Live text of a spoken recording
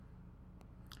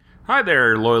Hi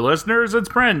there, loyal listeners. It's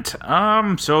Brent.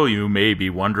 So you may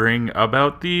be wondering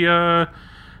about the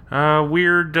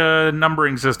weird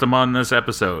numbering system on this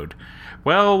episode.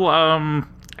 Well,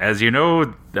 as you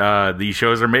know, these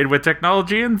shows are made with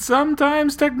technology, and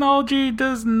sometimes technology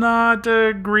does not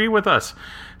agree with us.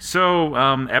 So,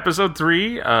 episode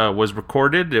 3 was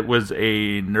recorded. It was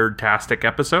a nerdtastic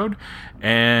episode,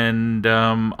 and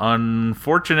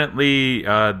unfortunately,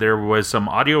 there was some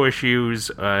audio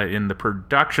issues in the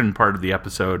production part of the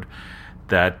episode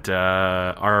that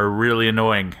are really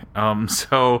annoying.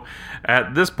 So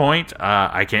at this point,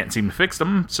 I can't seem to fix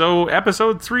them. So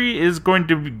episode 3 is going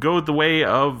to go the way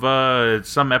of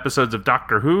some episodes of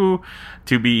Doctor Who,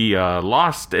 to be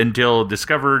lost until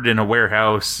discovered in a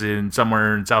warehouse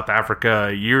somewhere in South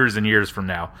Africa years and years from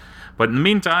now. But in the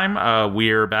meantime, we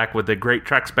are back with a Great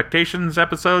Trek Expectations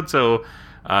episode. So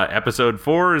episode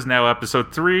 4 is now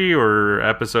episode 3, or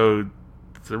episode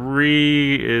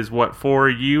 3 is what 4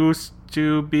 used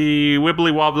to be.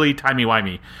 Wibbly wobbly, timey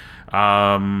wimey.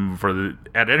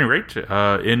 At any rate,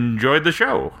 enjoy the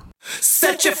show.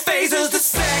 Set your phasers to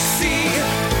sexy.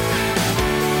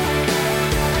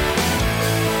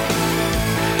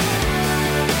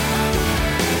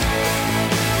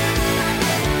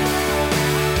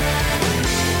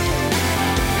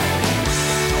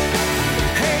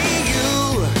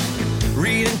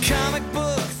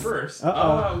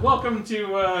 Welcome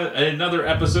to another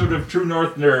episode of True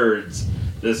North Nerds.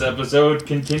 This episode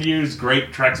continues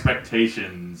Great Trek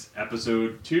Expectations,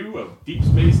 episode 2 of Deep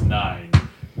Space Nine,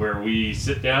 where we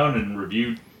sit down and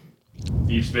review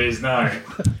Deep Space Nine.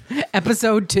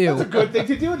 Episode 2. That's a good thing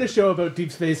to do in a show about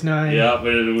Deep Space Nine. Yeah,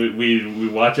 but we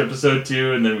watch episode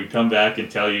 2 and then we come back and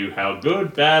tell you how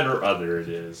good, bad, or other it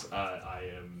is. I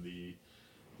am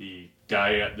the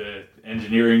guy at the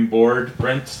engineering board,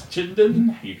 Brent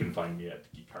Chittenden. You can find me at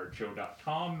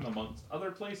geekhardshow.com, amongst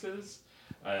other places.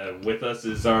 With us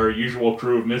is our usual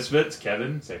crew of misfits.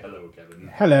 Kevin, say hello,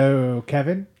 Kevin. Hello,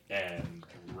 Kevin. And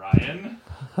Ryan.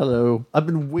 Hello. I've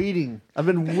been waiting.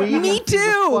 Me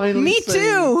too. Me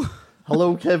too.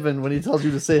 Hello, Kevin. When he tells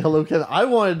you to say hello, Kevin. I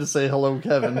wanted to say hello,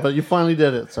 Kevin, but you finally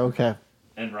did it, so okay.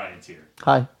 And Ryan's here.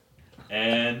 Hi.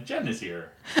 And Jen is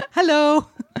here. Hello.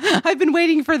 I've been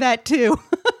waiting for that too.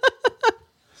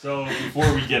 So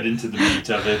before we get into the meat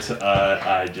of it,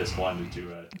 I just wanted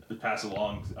to pass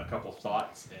along a couple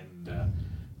thoughts, and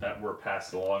that were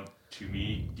passed along to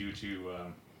me due to,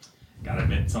 gotta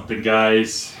admit something,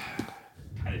 guys.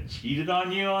 Kind of cheated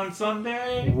on you on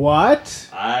Sunday. What?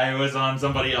 I was on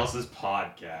somebody else's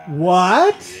podcast.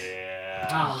 What? Yeah.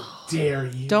 How dare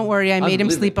you? Don't worry, I made him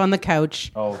sleep on the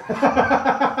couch. Oh.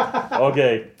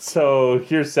 Okay, so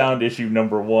here's sound issue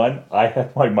number 1. I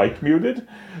have my mic muted.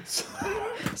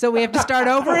 So we have to start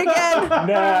over again?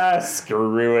 Nah,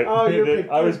 screw it. Oh,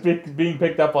 I was being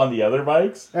picked up on the other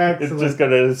mics. Excellent. It's just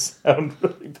going to sound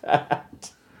really bad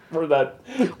for that.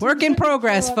 Work in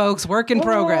progress, folks. Work in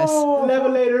progress. Oh,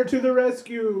 Levelator to the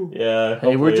rescue. Yeah.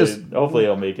 Hey, hopefully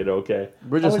I'll make it okay.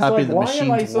 We're just happy the why machine's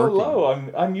am I so working.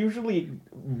 low? I'm usually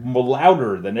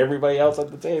louder than everybody else at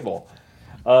the table.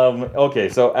 Okay,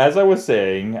 so as I was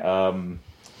saying,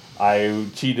 I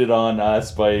cheated on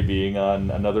us by being on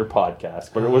another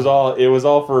podcast, but it was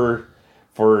all for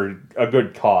a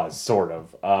good cause, sort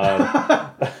of.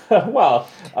 Well,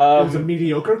 It was a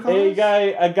mediocre cause?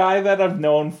 a guy that I've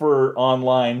known for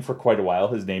online for quite a while.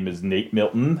 His name is Nate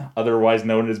Milton, otherwise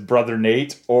known as Brother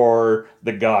Nate or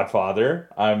the Godfather.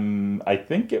 I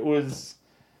think it was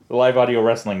the Live Audio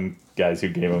Wrestling guys who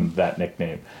gave him that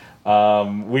nickname.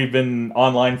 We've been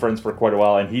online friends for quite a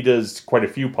while, and he does quite a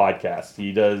few podcasts.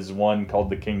 He does one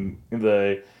called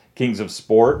the Kings of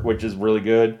Sport, which is really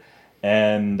good.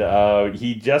 And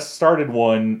he just started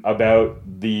one about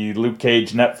the Luke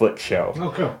Cage Netflix show. Oh,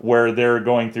 cool. Where they're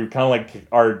going through, kind of like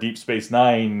our Deep Space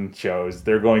Nine shows,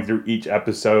 they're going through each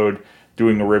episode,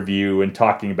 doing a review and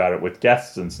talking about it with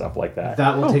guests and stuff like that.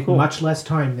 That will take much less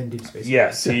time than Deep Space Nine.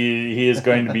 Yes, he is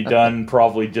going to be done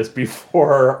probably just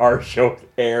before our show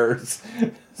airs.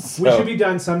 So, We should be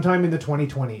done sometime in the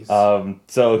 2020s.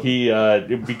 so he,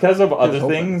 because of other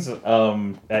things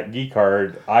at Geek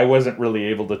Hard, I wasn't really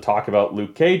able to talk about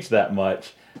Luke Cage that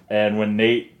much. And when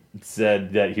Nate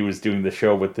said that he was doing the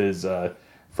show with his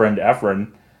friend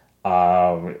Efren,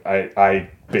 I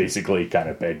basically kind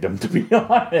of begged him to be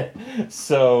on it.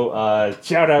 So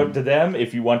shout out to them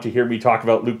if you want to hear me talk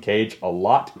about Luke Cage a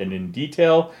lot and in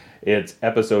detail. It's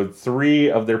episode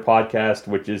 3 of their podcast,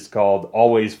 which is called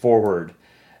Always Forward.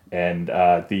 And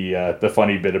the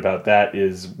funny bit about that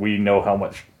is we know how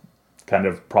much kind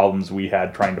of problems we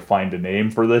had trying to find a name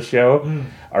for this show.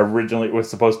 Originally, it was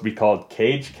supposed to be called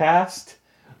Cage Cast,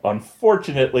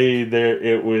 Unfortunately,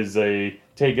 it was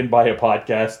taken by a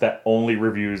podcast that only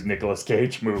reviews Nicolas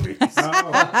Cage movies.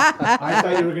 Oh, I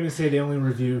thought you were going to say they only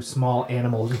review small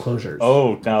animal enclosures.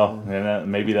 Oh, no.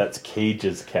 And maybe that's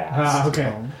Cage's Cast.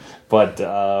 Okay. But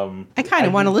I kind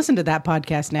of want to listen to that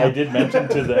podcast now. I did mention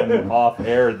to them off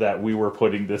air that we were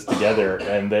putting this together,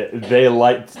 and they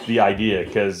liked the idea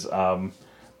because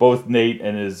both Nate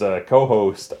and his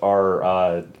co-host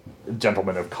are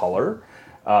gentlemen of color,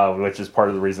 which is part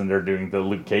of the reason they're doing the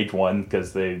Luke Cage one,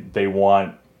 because they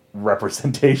want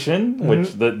representation,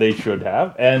 which they should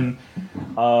have, and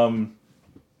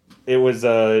it was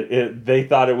they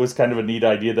thought it was kind of a neat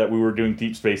idea that we were doing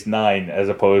Deep Space Nine as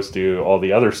opposed to all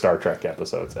the other Star Trek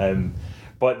episodes,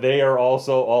 but they are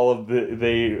also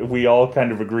we all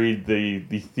kind of agreed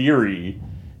the theory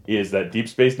is that Deep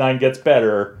Space Nine gets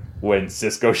better when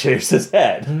Sisko shaves his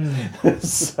head.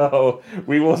 So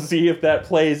we will see if that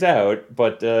plays out.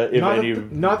 But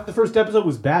Not that the first episode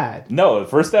was bad. No, the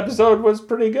first episode was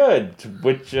pretty good,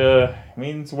 which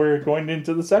means we're going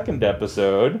into the second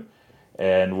episode.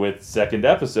 And with second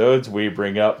episodes, we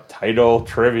bring up title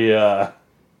trivia.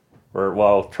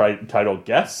 Title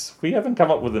guess. We haven't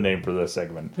come up with a name for this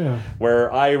segment. Yeah.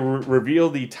 Where I reveal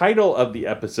the title of the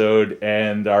episode,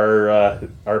 and our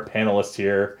panelists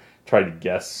here try to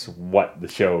guess what the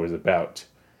show is about.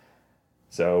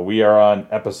 So we are on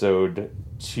episode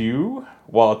 2.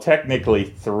 Well, technically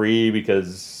 3,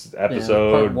 because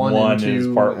episode part one 1 and is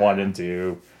 2. part 1 and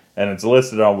 2. And it's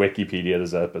listed on Wikipedia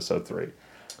as episode 3.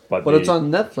 But it's on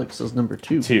Netflix as number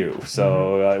 2. 2.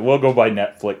 So we'll go by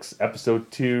Netflix. Episode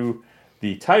 2.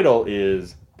 The title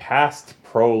is Past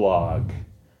Prologue.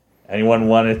 Anyone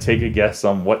want to take a guess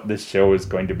on what this show is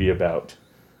going to be about?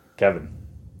 Kevin.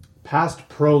 Past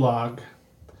prologue.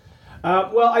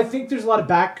 Well, I think there's a lot of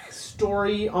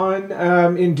backstory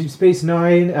on in Deep Space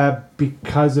Nine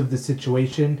because of the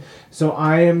situation. So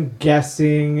I am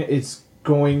guessing it's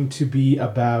going to be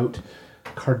about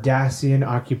Cardassian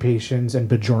occupations and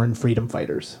Bajoran freedom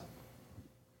fighters.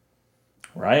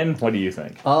 Ryan, what do you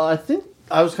think? I think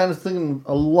I was kind of thinking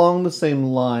along the same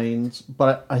lines,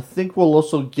 but I think we'll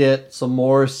also get some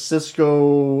more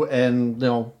Sisko and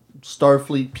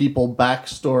Starfleet people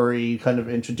backstory, kind of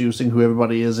introducing who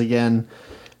everybody is again.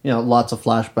 Lots of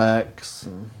flashbacks.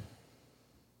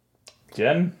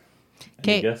 Jen?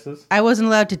 Any Okay, guesses? I wasn't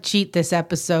allowed to cheat this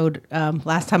episode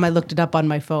last time I looked it up on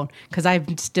my phone because I've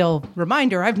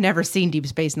never seen Deep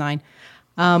Space Nine.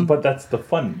 But that's the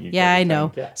fun. Yeah, I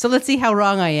know. So let's see how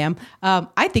wrong I am.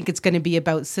 I think it's going to be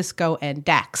about Sisko and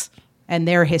Dax and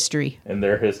their history. In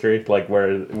their history, like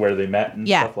where they met and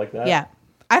stuff like that? Yeah,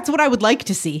 that's what I would like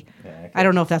to see. Yeah, okay. I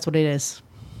don't know if that's what it is.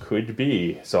 Could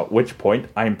be. So at which point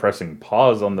I'm pressing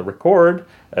pause on the record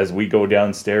as we go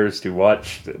downstairs to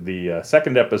watch the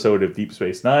second episode of Deep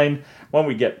Space Nine. When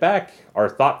we get back, our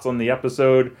thoughts on the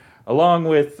episode, along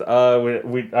with,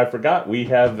 I forgot, we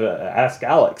have Ask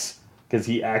Alex, because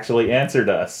he actually answered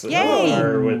us.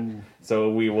 Yay! So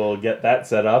we will get that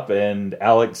set up, and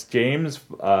Alex James,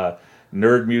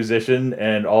 nerd musician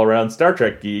and all-around Star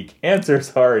Trek geek,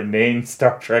 answers our inane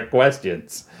Star Trek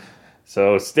questions.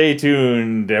 So stay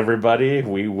tuned, everybody.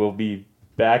 We will be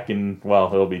back in,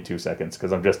 it'll be 2 seconds,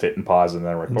 because I'm just hitting pause and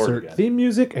then record Insert again. theme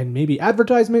music and maybe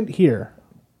advertisement here.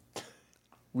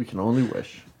 We can only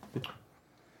wish.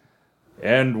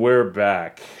 And we're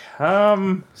back.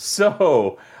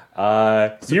 So...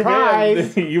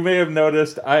 Surprise! You may have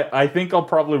noticed, I think I'll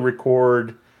probably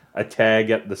record a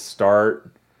tag at the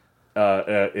start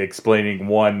explaining,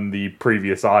 1, the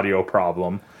previous audio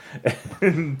problem,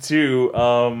 and 2,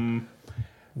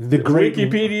 The great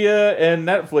Wikipedia and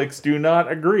Netflix do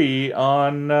not agree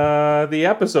on the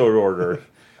episode order.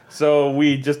 So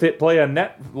we just hit play on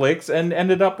Netflix and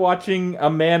ended up watching A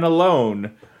Man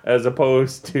Alone as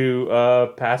opposed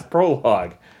to Past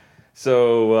Prologue.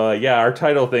 So, our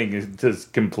title thing is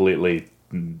just completely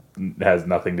has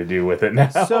nothing to do with it now.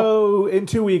 So, in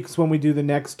 2 weeks, when we do the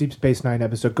next Deep Space Nine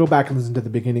episode, go back and listen to the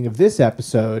beginning of this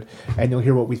episode, and you'll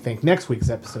hear what we think next week's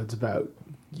episode's about.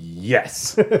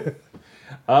 Yes.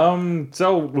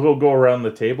 So we'll go around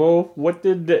the table. What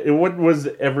was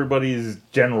everybody's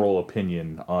general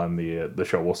opinion on the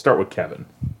show? We'll start with Kevin.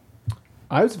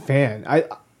 I was a fan.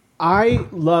 I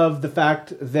love the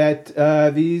fact that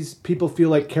these people feel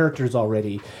like characters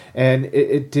already, and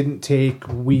it didn't take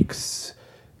weeks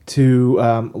to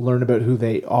learn about who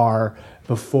they are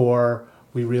before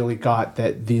we really got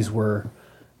that these were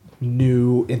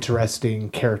new,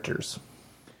 interesting characters.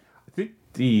 I think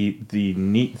the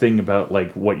neat thing about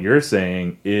like what you're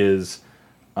saying is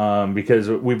because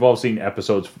we've all seen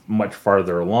episodes much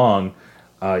farther along,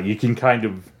 you can kind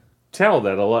of tell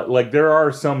that a lot. Like there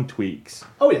are some tweaks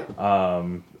Oh yeah.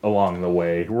 along the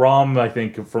way. Rom, I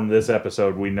think from this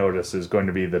episode we notice is going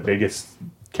to be the biggest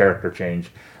character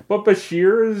change, but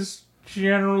Bashir is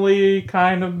generally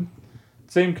kind of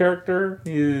same character.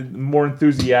 He's more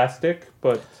enthusiastic,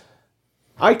 but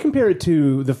I compare it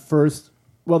to the first.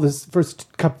 Well, this first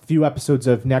few episodes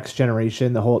of Next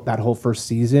Generation, that whole first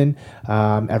season,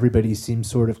 everybody seems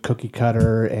sort of cookie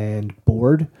cutter and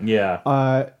bored.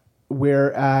 yeah.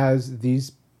 Whereas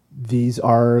these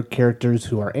are characters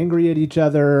who are angry at each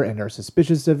other and are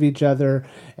suspicious of each other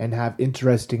and have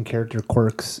interesting character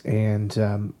quirks.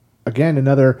 And again,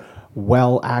 another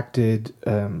well acted,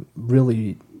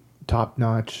 really top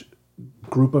notch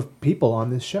group of people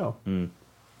on this show.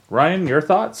 Ryan, your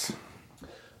thoughts?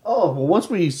 Oh, well, once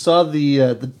we saw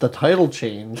the title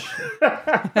change,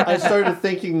 I started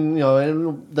thinking,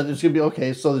 that it's going to be,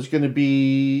 okay, so there's going to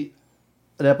be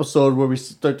an episode where we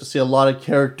start to see a lot of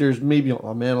characters, maybe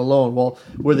a man alone,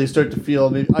 where they start to feel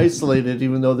maybe isolated,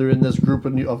 even though they're in this group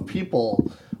of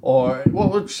people. Or,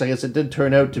 which I guess it did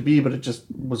turn out to be, but it just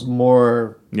was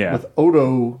more with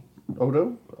Odo.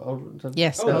 Odo?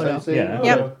 Yes, That's how you Odo. say it? Yeah.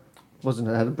 Yep.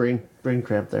 I had a brain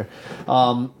cramp there.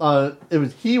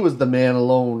 He was the man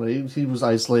alone. He was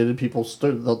isolated. People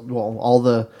all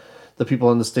the people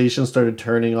on the station started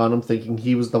turning on him, thinking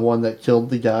he was the one that killed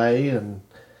the guy, and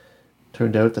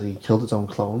turned out that he killed his own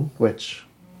clone, which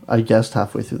I guessed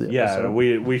halfway through the Yeah, episode.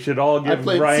 we should all give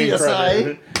played Ryan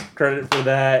CSI. credit for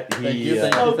that. Thank He you,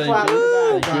 thank Slow you. clap for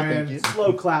that, Thank you, Brian. thank you.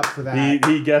 Slow clap for that.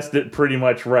 he guessed it pretty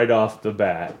much right off the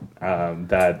bat.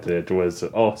 That it was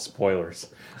spoilers.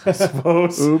 I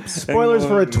suppose. Oops. Spoilers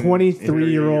for a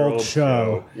 23-year-old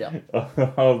show. Yeah.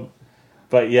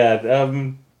 But yeah,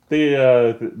 the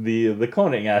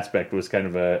cloning aspect was kind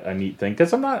of a neat thing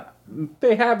because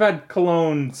they have had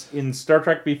clones in Star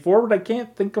Trek before, but I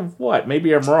can't think of what.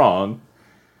 Maybe I'm wrong.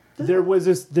 There was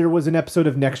an episode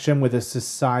of Next Gen with a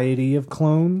society of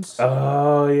clones.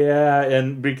 Oh yeah,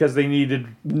 and because they needed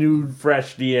new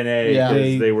fresh DNA Yeah.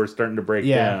 because they were starting to break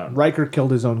down. Riker killed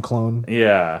his own clone.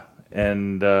 Yeah.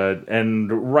 And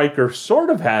Riker sort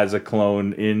of has a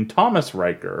clone in Thomas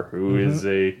Riker, who is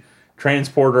a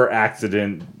transporter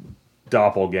accident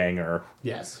doppelganger.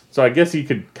 Yes. So I guess he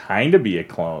could kind of be a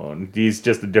clone. He's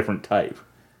just a different type.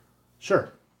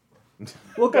 Sure.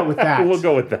 We'll go with that. We'll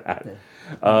go with that.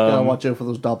 Gotta watch out for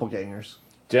those doppelgangers.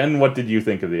 Jen, what did you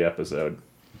think of the episode?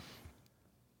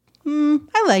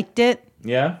 I liked it.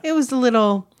 Yeah? It was a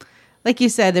little, like you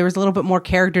said, there was a little bit more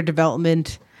character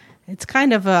development. It's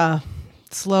kind of a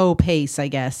slow pace, I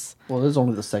guess. Well, this is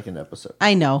only the second episode.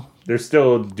 I know. They're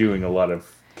still doing a lot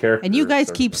of character. And you guys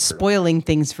sort of keep improvement. spoiling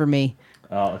things for me.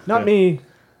 Oh, Not me.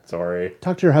 Sorry.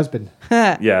 Talk to your husband.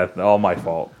 Yeah, all my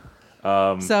fault.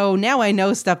 So now I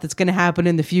know stuff that's going to happen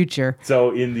in the future.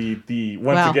 So in the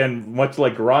once Well- again, much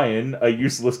like Ryan, a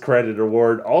useless credit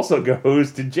award also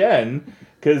goes to Jen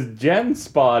because Jen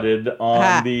spotted on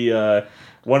Ha. the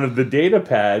one of the data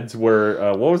pads where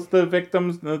what was the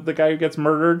victims? The guy who gets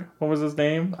murdered. What was his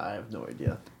name? I have no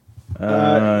idea.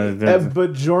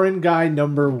 Bajoran guy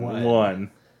number one.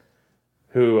 One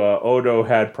who Odo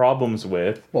had problems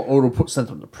with. Well, Odo sent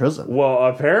him to prison. Well,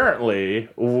 apparently,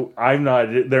 I'm not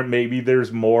there. Maybe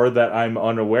there's more that I'm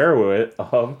unaware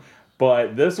of,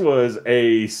 but this was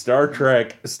a Star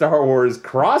Trek Star Wars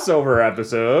crossover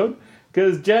episode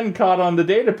because Jen caught on the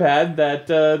datapad that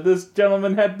this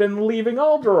gentleman had been leaving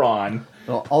Alderaan.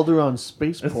 Well, Alderaan It's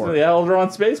Spaceport. the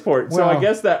Alderaan spaceport. So I Wow.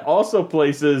 guess that also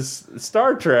places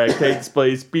Star Trek takes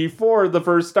place before the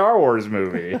first Star Wars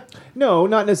movie. No,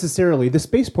 not necessarily. The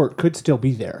spaceport could still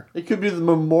be there. It could be the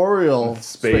Memorial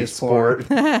Spaceport.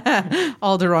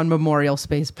 Alderaan Memorial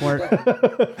Spaceport.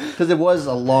 Because it was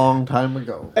a long time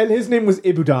ago. And his name was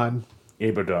Ibudan.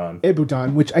 Abaddon.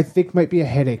 Ibudan, which I think might be a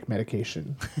headache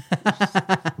medication.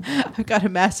 I've got a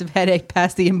massive headache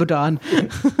past the Imbudon.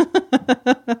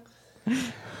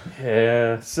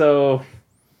 Yeah, so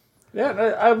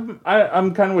yeah,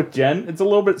 I'm kind of with Jen. It's a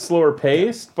little bit slower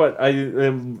paced, but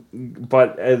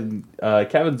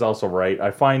Kevin's also right.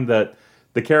 I find that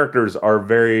the characters are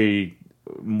very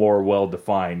more well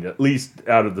defined, at least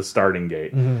out of the starting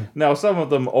gate. Now, some of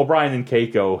them, O'Brien and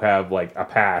Keiko, have like a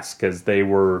pass because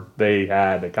they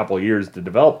had a couple of years to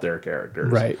develop their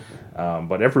characters, Right.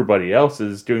 But everybody else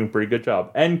is doing a pretty good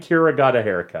job. And Kira got a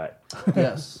haircut.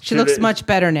 Yes. She looks much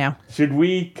better now. Should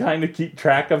we kind of keep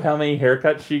track of how many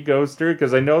haircuts she goes through?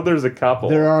 Because I know there's a couple.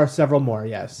 There are several more,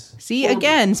 yes. See,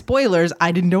 again, spoilers.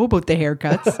 I didn't know about the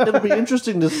haircuts. It'll be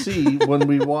interesting to see when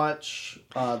we watch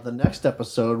the next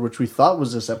episode, which we thought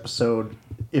was this episode,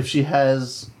 if she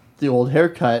has the old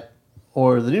haircut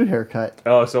or the new haircut?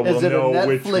 Oh, so Is we'll it a know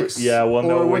Netflix which. Yeah, we'll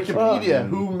know or which Wikipedia? one.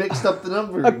 Who mixed up the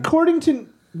numbers? According to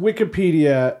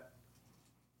Wikipedia,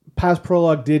 Past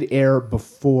Prologue did air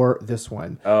before this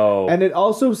one. Oh. And it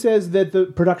also says that the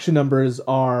production numbers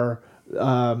are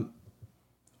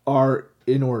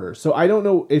in order. So I don't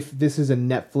know if this is a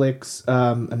Netflix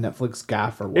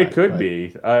gaffe or what. It could but-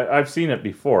 be. I've seen it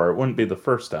before. It wouldn't be the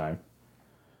first time.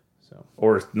 So.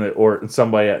 Or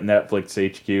somebody at Netflix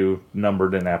HQ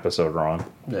numbered an episode wrong.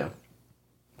 Yeah.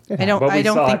 I don't. But we I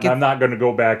don't saw think it. And I'm it's. not going to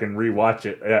go back and rewatch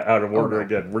it out of order no.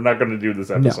 again. We're not going to do this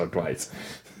episode twice.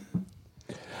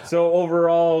 So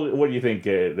overall, what do you think?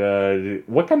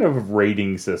 What kind of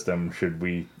rating system should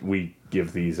we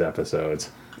give these episodes?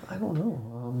 I don't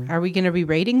know. Are we going to be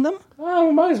rating them? Oh,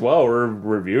 we might as well. We're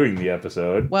reviewing the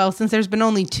episode. Well, since there's been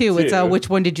only two, it's a Two. which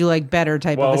one did you like better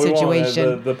type of a we won't,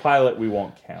 situation. the pilot we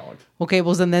won't count. Okay,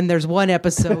 well, then there's one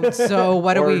episode. So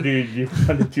what do Or we? do you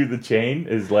want to do the chain?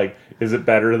 Is it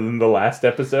better than the last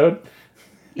episode?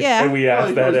 Yeah. And we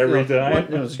ask that every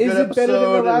time. It was a Is good it better than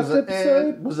the episode, last it was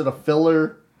episode? Was it a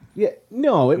filler? Yeah,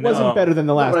 no, it wasn't better than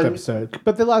the last but I mean- episode.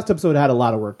 But the last episode had a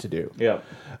lot of work to do. Yeah.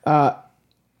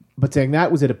 But saying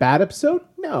that, was it a bad episode?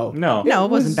 No. No. No, it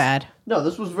wasn't bad. No,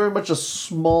 this was very much a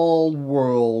small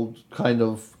world kind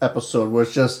of episode where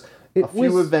it's just a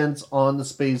few was- events on the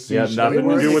space Yeah, station. nothing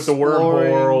that to do we're with the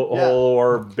exploring. wormhole Yeah,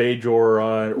 or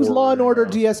Bajor. It was Law and Order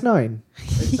DS9.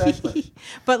 exactly.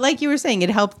 But like you were saying, it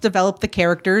helped develop the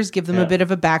characters, give them Yeah. a bit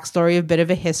of a backstory, a bit of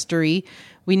a history.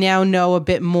 We now know a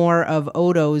bit more of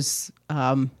Odo's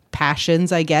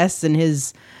passions, I guess, and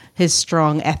his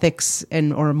strong ethics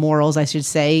or morals, I should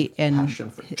say. And Passion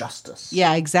for justice.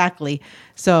 yeah, exactly.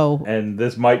 So And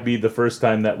this might be the first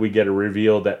time that we get a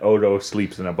reveal that Odo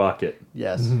sleeps in a bucket.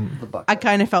 Yes, the bucket. I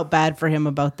kind of felt bad for him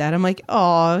about that. I'm like,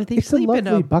 oh, they It's a sleep in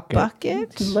a lovely bucket.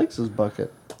 bucket. He likes his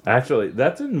bucket. Actually,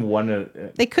 that's in one of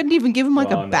They couldn't even give him like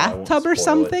Well, a no, I won't bathtub or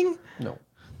spoil it. something. No.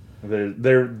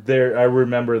 there. I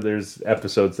remember there's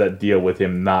episodes that deal with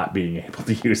him not being able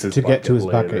to use his To get to his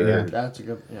later. bucket, yeah. That's a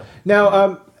good. Yeah.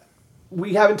 Now,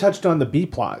 we haven't touched on the B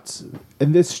plots,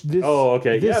 and this. Oh,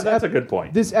 okay. this Yeah, that's a good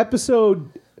point. This episode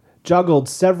juggled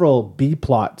several B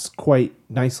plots quite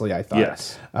nicely, I thought.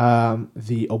 Yes.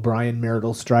 The O'Brien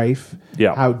marital strife.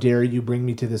 Yeah. How dare you bring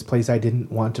me to this place I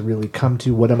didn't want to really come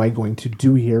to? What am I going to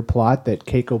do here? Plot that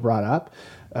Keiko brought up.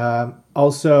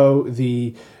 Also,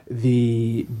 the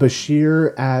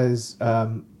Bashir as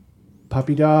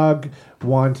puppy dog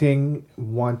wanting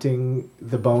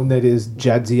the bone that is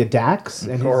Jadzia Dax,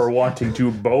 and Or wanting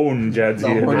to bone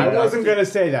Jadzia. No, I wasn't going to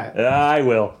say that. I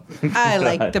will. I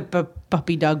like the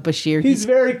puppy dog Bashir. He's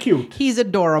very cute. He's I'm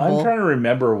adorable. trying to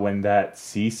remember when that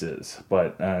ceases,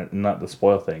 but not to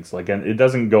spoil things. Like, and it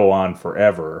doesn't go on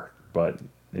forever, but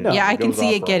Yeah, I can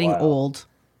see it getting old.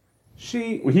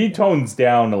 He tones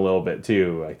down a little bit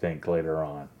too, I think, later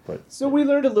on. But So we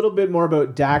learned a little bit more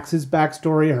about Dax's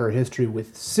backstory, her history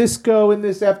with Cisco in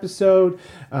this episode.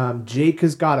 Jake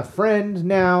has got a friend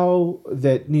now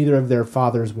that neither of their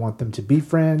fathers want them to be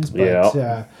friends,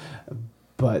 but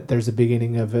but there's a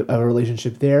beginning of a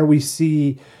relationship there. We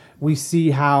see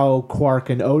how Quark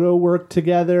and Odo work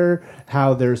together,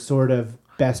 how they're sort of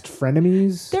best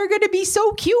frenemies. They're going to be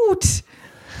so cute.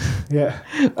 Yeah.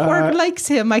 Quark likes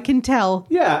him, I can tell.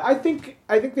 Yeah, I think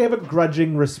they have a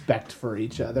grudging respect for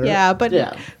each other. Yeah, but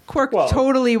Yeah. Quark Well-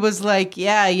 totally was like,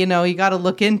 yeah, you got to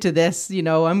look into this.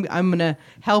 I'm going to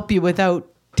help you without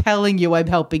telling you I'm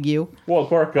helping you. well,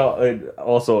 Quark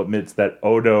also admits that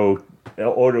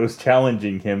Odo's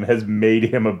challenging him has made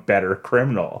him a better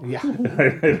criminal.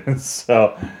 Yeah.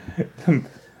 So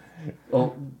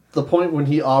Well, the point when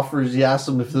he offers, he asks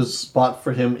him if there's a spot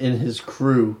for him in his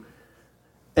crew,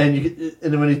 and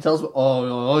then when he tells him,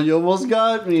 "Oh, you almost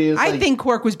got me," it's I like, think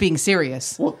Quark was being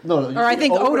serious. Well, no, Or I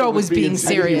think Odo was being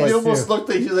serious. He almost looked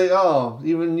like he's like, "Oh,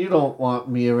 even you don't want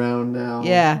me around now."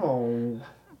 Yeah. Oh.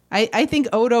 I think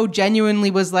Odo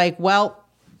genuinely was like, well,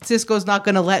 Cisco's not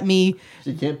going to let me.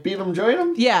 You can't beat him, join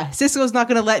him. Yeah, Cisco's not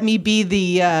going to let me be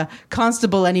the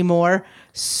constable anymore.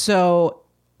 So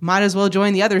might as well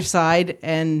join the other side.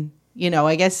 And,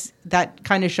 I guess that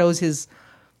kind of shows his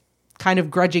kind of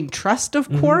grudging trust of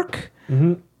Quark.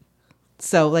 Mm-hmm.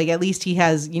 So, like, at least he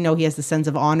has, he has the sense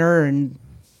of honor. And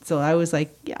so I was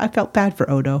like, yeah, I felt bad for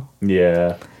Odo.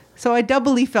 yeah. So I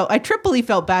triply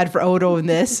felt bad for Odo in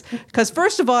this. Because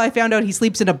first of all, I found out he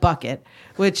sleeps in a bucket,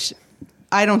 which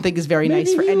I don't think is very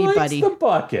nice for Maybe he anybody. likes the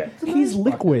bucket. He's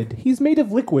liquid. He's made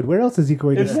of liquid. Where else is he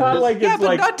going to It's sleep? not like Yeah, it's but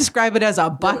like not describe it as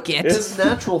a bucket. His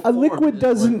natural A form liquid is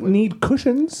doesn't liquid. need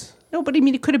cushions. No, but I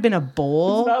mean, it could have been a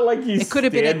bowl. It's not like he's It could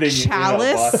have been a standing in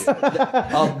chalice.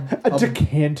 A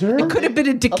decanter? It could have been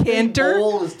a A big decanter.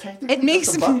 bowl is technically It makes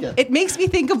just a bucket. it makes me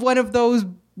think of one of those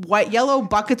white yellow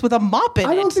buckets with a mop in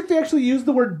I don't it. think they actually used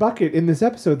the word bucket in this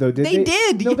episode, though, did they? They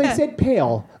did, No, they yeah. said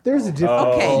pail. There's a difference.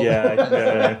 Oh, Okay.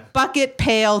 yeah. Bucket,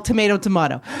 pail, tomato,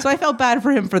 tomato. So I felt bad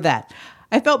for him for that.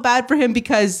 I felt bad for him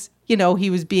because, you know, he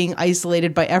was being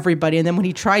isolated by everybody. And then when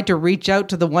he tried to reach out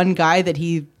to the one guy that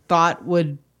he thought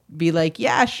would be like,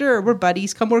 yeah, sure, we're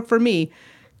buddies, come work for me.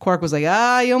 Quark was like,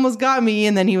 you almost got me.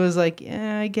 And then he was like,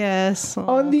 yeah, I guess.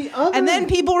 On the other And then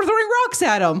people were throwing rocks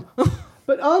at him.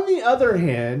 But on the other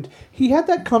hand, he had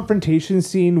that confrontation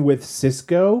scene with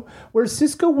Cisco where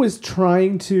Cisco was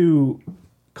trying to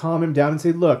calm him down and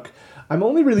say, look, I'm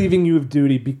only relieving you of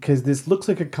duty because this looks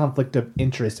like a conflict of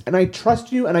interest. And I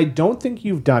trust you and I don't think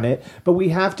you've done it, but we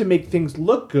have to make things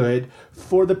look good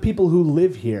for the people who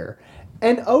live here.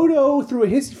 And Odo threw a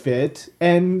hissy fit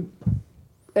and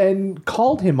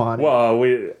called him on it. Well,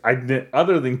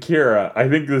 other than Kira, I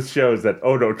think this shows that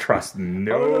Odo trusts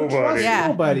nobody. Odo trusts Yeah.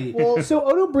 nobody. So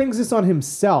Odo brings this on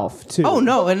himself, too. Oh,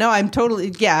 no, I'm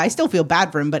totally, I still feel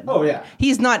bad for him, but Oh, yeah.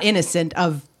 he's not innocent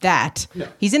of that. No.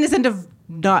 He's innocent of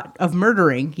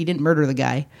murdering. He didn't murder the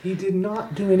guy. He did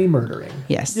not do any murdering.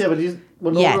 Yes. Yeah, but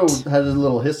when Yet. Odo had his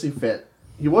little hissy fit,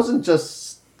 he wasn't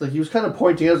just like he was kind of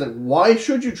pointing out like, why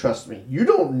should you trust me? You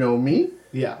don't know me.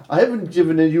 Yeah. I haven't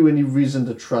given you any reason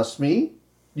to trust me.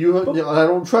 I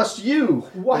don't trust you.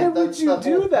 Why Like, would that's you the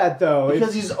do whole- that, though?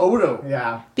 Because he's Odo.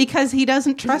 Yeah. Because he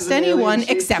doesn't trust an alien anyone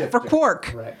except for shapeshifter.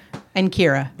 Quark Right. and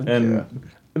Kira. And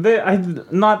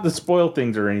not to spoil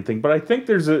things or anything, but I think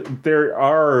there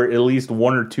are at least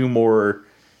one or two more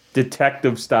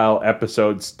detective style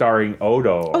episodes starring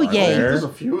Odo. Oh, aren't yay. there? There's a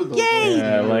few of those. Yay!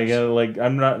 Yeah, like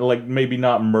I'm not like maybe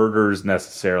not murders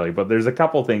necessarily, but there's a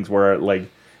couple things where like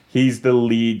he's the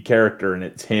lead character and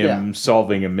it's him Yeah.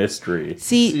 solving a mystery.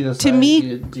 See,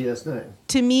 CSI, DS9.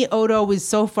 to me, Odo is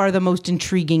so far the most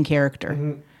intriguing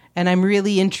character. And I'm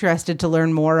really interested to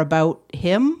learn more about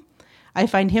him. I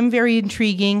find him very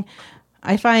intriguing.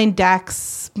 I find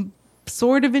Dax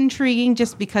sort of intriguing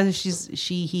just because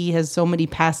he has so many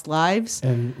past lives.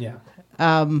 And yeah.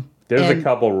 There's a And-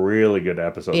 couple really good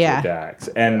episodes Yeah. with Dax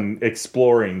and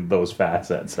exploring those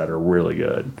facets that are really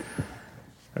good.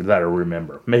 Or that I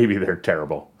remember. Maybe they're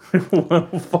terrible. We'll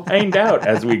find out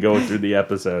as we go through the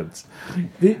episodes.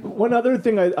 One other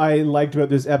thing I liked about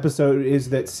this episode is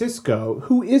that Cisco,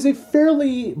 who is a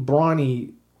fairly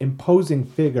brawny, imposing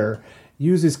figure,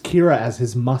 uses Kira as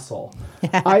his muscle.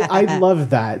 I love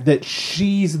that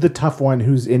she's the tough one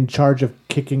who's in charge of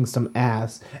kicking some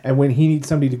ass. And when he needs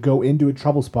somebody to go into a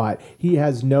trouble spot, he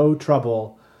has no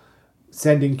trouble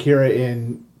sending Kira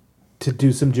in to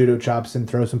do some judo chops and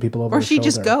throw some people over Or the she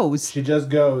just shoulder. goes. She just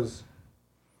goes.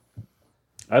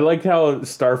 I like how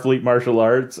Starfleet martial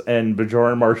arts and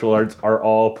Bajoran martial arts are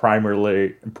all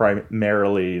primarily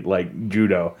like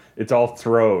judo. It's all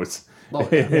throws. Oh,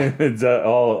 yeah. It's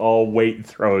all weight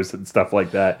throws and stuff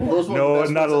like that. those were the No,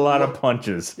 best not ones a that lot of look-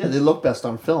 punches. Yeah, they look best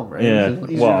on film, right? Yeah,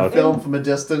 Easier well- to film from a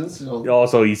distance.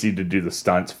 Also easy to do the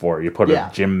stunts for. You put Yeah.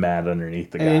 a gym mat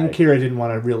underneath the guy. And Kira didn't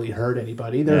want to really hurt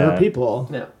anybody. They're Yeah. her people.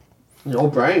 Yeah.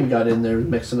 O'Brien got in there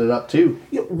mixing it up too.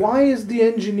 Yeah, why is the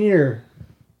engineer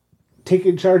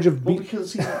taking charge of Well,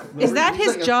 because he's that he's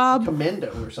his like a job?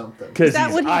 commando or something. Because Is that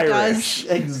he's what he Irish.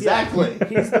 does? Exactly.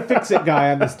 He's the fix-it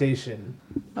guy on the station.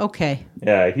 Okay.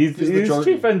 Yeah, he's He's the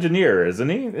Jordan. chief engineer, isn't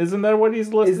he? Isn't that what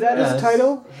he's listed? Is that Yes. his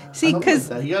title? See, Something like because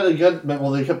that. He got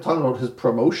well, they kept talking about his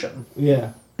promotion. Yeah.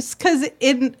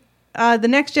 in the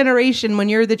Next Generation, when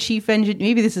you're the chief engineer,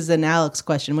 maybe this is an Alex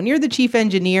question. When you're the chief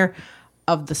engineer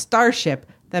of the starship,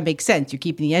 that makes sense. You're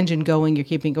keeping the engine going. You're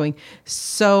keeping it going.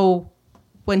 So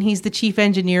when he's the chief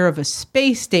engineer of a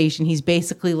space station, he's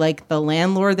basically like the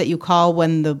landlord that you call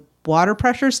when the water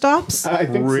pressure stops. I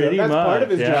think Pretty so. That's part of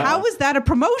much, his yeah. job. How is that a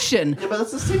promotion? Yeah, but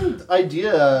that's the same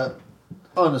idea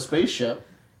on a spaceship.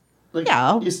 Like,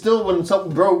 Yeah. You still, when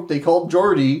something broke, they called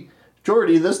Geordi.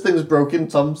 Geordi, this thing's broken.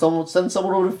 Someone send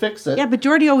someone over to fix it. Yeah, but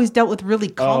Geordi always dealt with really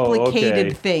complicated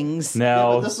okay. things. Yeah,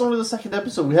 Now, but this is only the second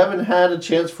episode. We haven't had a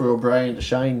chance for O'Brien to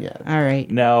shine yet. All right.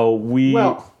 now we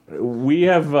Well- we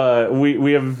have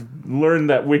learned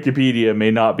that Wikipedia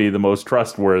may not be the most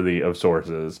trustworthy of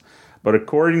sources, but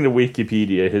according to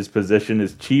Wikipedia, his position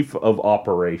is chief of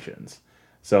operations.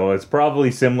 So it's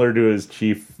probably similar to his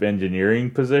chief engineering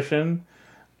position,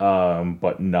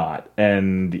 but not.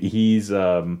 And he's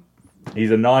a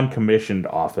non-commissioned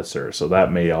officer, so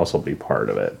that may also be part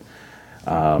of it.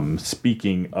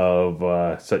 Speaking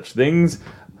of such things,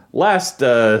 last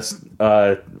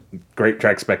Great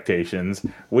Trek Spectations,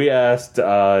 we asked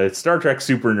Star Trek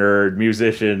super nerd,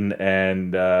 musician,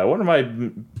 and one of my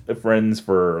friends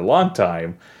for a long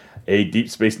time a Deep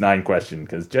Space Nine question,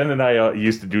 because Jen and I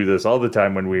used to do this all the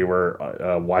time when we were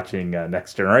watching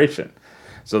Next Generation.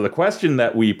 So the question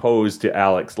that we posed to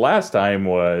Alex last time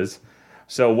was,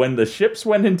 so when the ships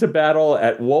went into battle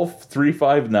at Wolf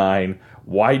 359,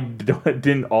 why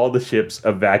didn't all the ships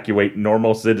evacuate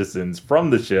normal citizens from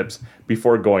the ships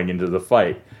before going into the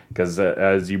fight? Because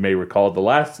as you may recall,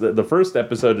 the first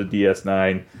episode of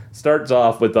DS9 starts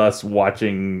off with us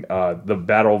watching the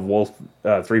Battle of Wolf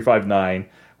 359,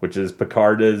 which is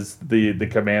Picard as the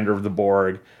commander of the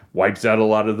Borg, wipes out a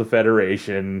lot of the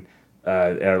Federation,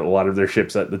 and a lot of their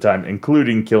ships at the time,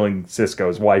 including killing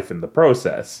Sisko's wife in the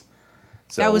process.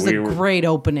 So that was a great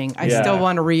opening. I still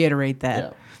want to reiterate that.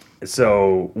 Yeah.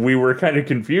 So we were kind of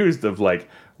confused of like,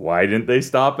 why didn't they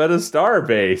stop at a star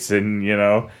base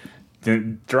and,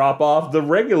 drop off the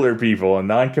regular people and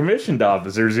non-commissioned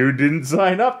officers who didn't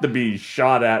sign up to be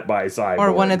shot at by cyborgs?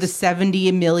 Or one of the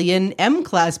 70 million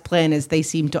M-class planets they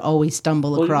seem to always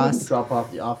stumble You across. wouldn't drop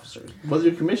off the officers, whether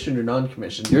you're commissioned or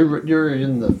non-commissioned. You're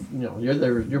in the you're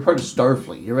there. You're part of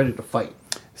Starfleet. You're ready to fight.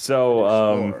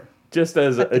 So just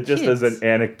as an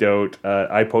anecdote,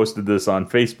 I posted this on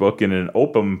Facebook in an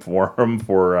open forum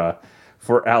for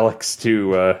Alex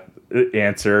to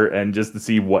answer and just to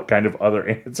see what kind of other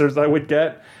answers I would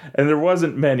get, and there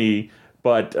wasn't many.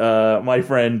 But my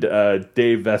friend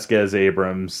Dave Vasquez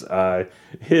Abrams,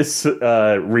 his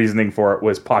reasoning for it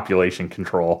was population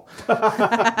control.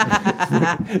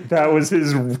 That was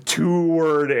his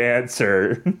 2-word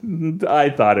answer. I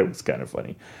thought it was kind of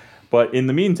funny. But in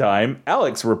the meantime,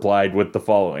 Alex replied with the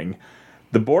following.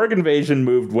 The Borg invasion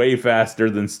moved way faster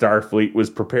than Starfleet was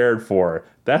prepared for.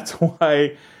 That's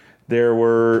why there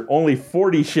were only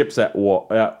 40 ships at Wolf.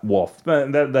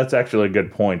 That's actually a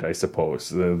good point, I suppose.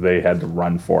 They had to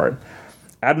run for it.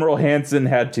 Admiral Hansen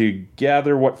had to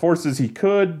gather what forces he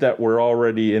could that were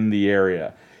already in the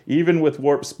area. Even with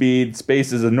warp speed,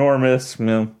 space is enormous.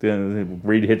 Read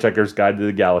Hitchhiker's Guide to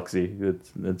the Galaxy.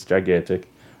 It's gigantic.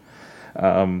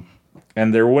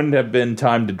 And there wouldn't have been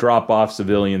time to drop off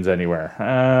civilians anywhere.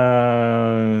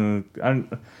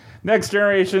 Next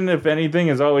Generation, if anything,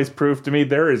 has always proved to me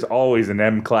there is always an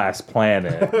M-class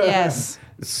planet. Yes.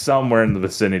 Somewhere in the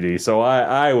vicinity. So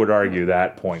I would argue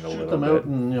that point a Shoot little them bit. out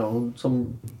and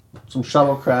some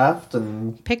shuttlecraft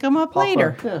and Pick them up pop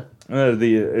later. up. Yeah.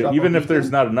 Even a if there's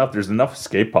beacon. not enough, there's enough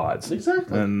escape pods.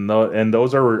 Exactly. And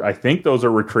those are, I think those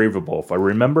are retrievable. If I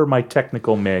remember my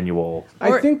technical manual.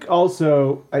 I think Wolf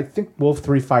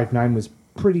 359 was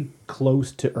pretty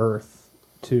close to Earth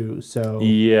too. So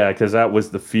Yeah, because that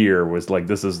was the fear, was like,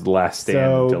 this is the last stand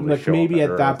until they show maybe up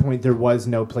at that Earth. point there was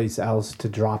no place else to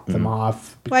drop them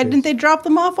off. Why didn't they drop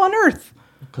them off on Earth?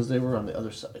 Because they were on the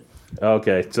other side.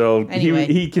 Okay, so Anyway.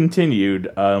 he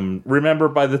continued. Remember,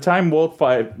 by the time Wolf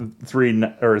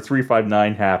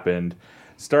 359 happened,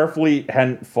 Starfleet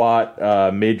hadn't fought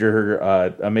a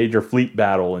major fleet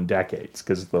battle in decades,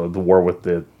 because the war with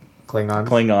the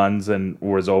Klingons and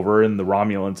was over, and the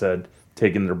Romulans had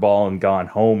taken their ball and gone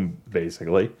home,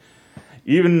 basically.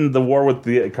 Even the war with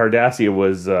the Cardassia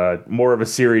was more of a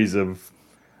series of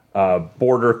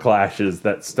border clashes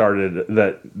that started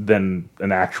than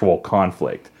an actual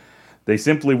conflict. They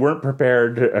simply weren't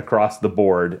prepared across the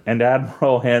board, and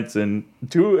Admiral Hansen,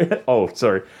 to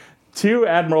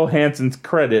Admiral Hansen's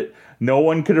credit, no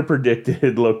one could have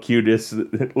predicted Locutus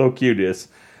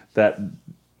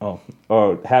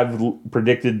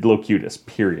predicted Locutus,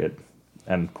 period,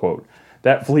 end quote.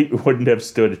 That fleet wouldn't have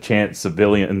stood a chance,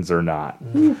 civilians or not.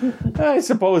 I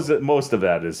suppose that most of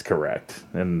that is correct.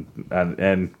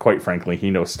 And quite frankly, he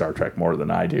knows Star Trek more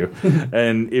than I do.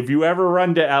 And if you ever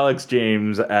run to Alex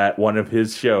James at one of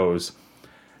his shows,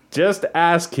 just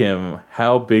ask him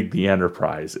how big the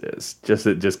Enterprise is.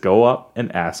 Just go up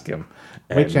and ask him.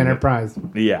 Which Enterprise?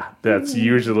 Yeah, that's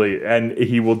usually, and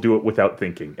he will do it without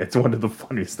thinking. It's one of the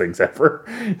funniest things ever.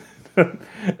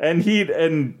 And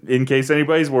in case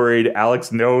anybody's worried,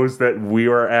 Alex knows that we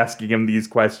are asking him these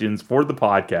questions for the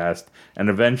podcast, and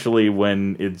eventually,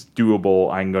 when it's doable,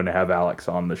 I'm going to have Alex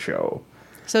on the show.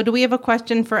 So do we have a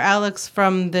question for Alex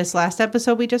from this last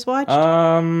episode we just watched?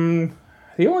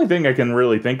 The only thing I can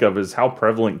really think of is how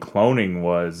prevalent cloning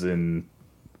was in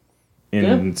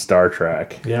Star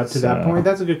Trek. Yeah, to that point,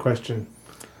 that's a good question.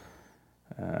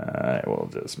 I will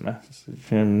just message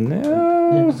him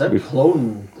now. Yeah, because that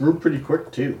clone grew pretty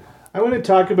quick too. I want to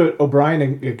talk about O'Brien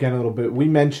again a little bit. We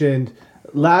mentioned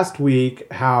last week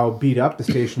how beat up the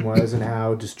station was and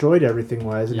how destroyed everything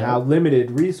was and how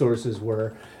limited resources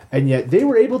were. and yet they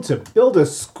were able to build a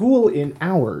school in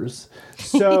hours.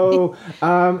 So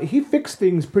he fixed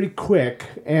things pretty quick,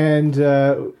 and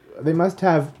they must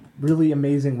have really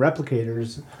amazing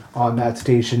replicators on that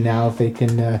station now if they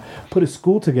can put a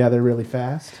school together really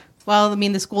fast. Well, I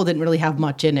mean, the school didn't really have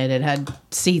much in it. It had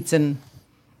seats and,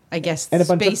 I guess, And a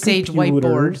bunch space of age whiteboard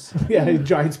computers. Yeah, a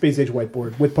giant space age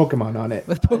whiteboard with Pokemon on it.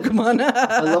 with Pokemon.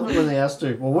 I love it when they asked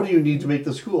her, well, what do you need to make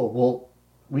the school? Well,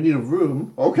 we need a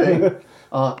room. Okay.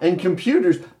 And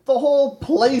computers. The whole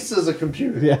place is a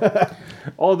computer. Yeah.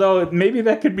 Although maybe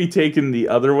that could be taken the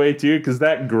other way too, because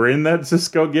that grin that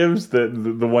Cisco gives, the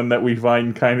one that we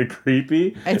find kind of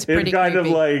creepy, It's pretty it kind creepy.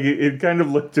 of like it kind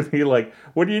of looked to me like,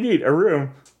 what do you need? A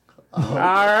room. All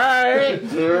right,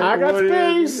 I got What do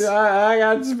you- space. I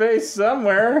got space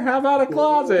somewhere. How about a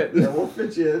closet? Yeah, we'll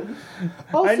fit you in.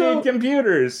 I Also, need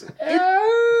computers.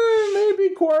 Maybe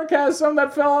Quark has some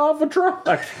that fell off a truck.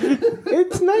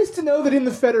 it's nice to know that in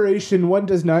the Federation, one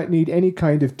does not need any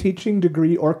kind of teaching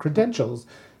degree or credentials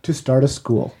to start a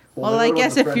school. Well, they I wrote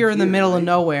guess the if you're in the frontier, middle of right?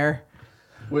 nowhere.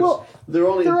 Which Well, they're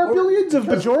only There are important billions of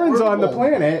because Bajorans on the wormhole.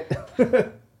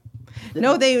 planet.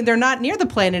 No, they're not near the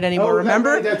planet anymore,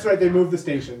 remember? That's right. They moved the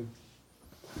station.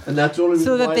 And that's the only reason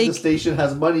So that why they- the station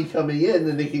has money coming in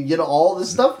and they can get all this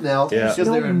stuff now. Yeah. Because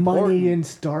No they're important. money in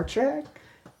Star Trek.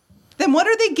 Then what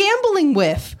are they gambling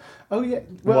with? Oh yeah.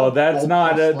 Well, that's well,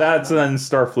 not plus that's line. in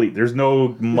Starfleet. There's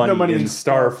no money, in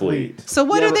Starfleet. So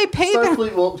what Yeah, do they but pay them?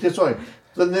 Starfleet, well, okay, sorry.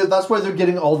 That's why they're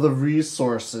getting all the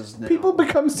resources now. People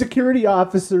become security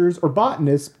officers or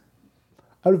botanists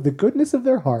out of the goodness of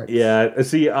their hearts. Yeah,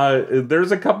 see,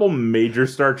 there's a couple major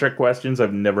Star Trek questions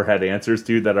I've never had answers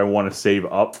to that I want to save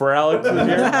up for Alex this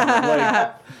year.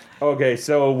 Like, okay,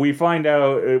 so we find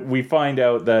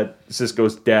out that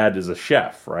Cisco's dad is a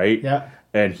chef, right? Yeah.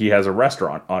 And he has a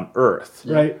restaurant on Earth.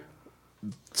 Right.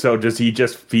 So does he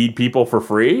just feed people for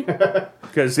free?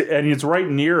 And it's right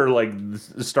near like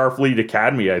Starfleet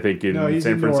Academy, I think, in No, he's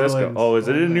San in New Francisco. Orleans. Oh, is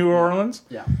it in New Orleans?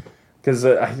 Yeah. Because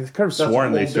I could have That's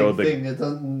sworn the they whole showed big the thing. It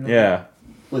doesn't, yeah.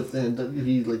 Within,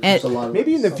 he like And puts a lot of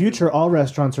Maybe in the stuff. future, all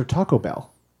restaurants are Taco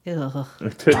Bell. Ugh.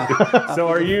 So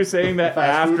are you saying that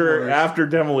Fast food after wars. after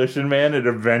Demolition Man, it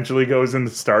eventually goes into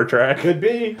Star Trek? Could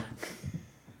be.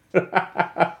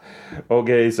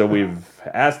 Okay, so we've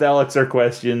asked Alex our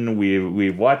question.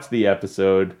 We've watched the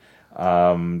episode.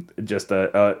 Just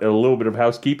a little bit of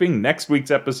housekeeping. Next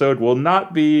week's episode will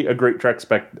not be a Great Trek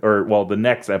the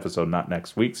next episode, not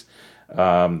next week's.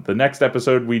 The next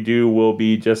episode we do will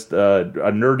be just a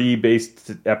nerdy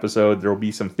based episode. There will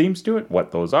be some themes to it.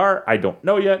 What those are, I don't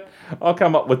know yet. I'll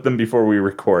come up with them before we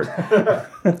record.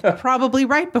 Probably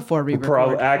right before we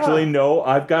record. Actually, no,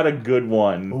 I've got a good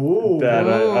one Ooh. that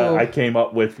Ooh. I came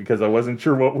up with because I wasn't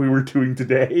sure what we were doing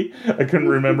today. I couldn't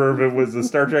remember if it was a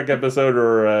Star Trek episode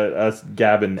or a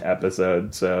Gavin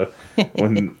episode. So,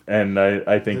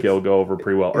 I think it'll go over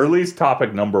pretty well, or at least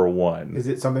topic number one. Is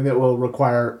it something that will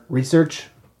require research?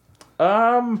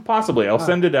 Possibly. I'll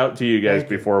send it out to you guys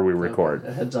Thank you. before we record.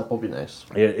 A heads up will be nice.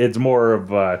 It's more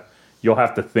of you'll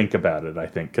have to think about it, I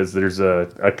think, because there's a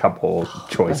couple I hate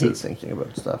choices. thinking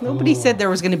about stuff. Nobody said there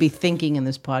was going to be thinking in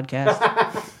this podcast.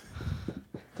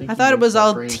 Thinking I thought it makes was my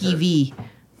all brain hurt. TV.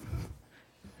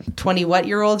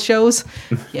 20-what-year-old shows?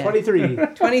 Yeah. 23.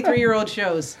 23-year-old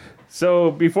shows.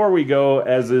 So before we go,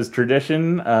 as is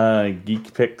tradition,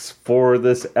 geek picks for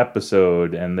this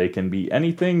episode, and they can be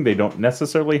anything. They don't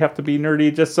necessarily have to be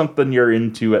nerdy, just something you're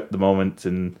into at the moment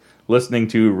and listening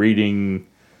to, reading,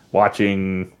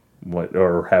 watching,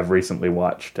 or have recently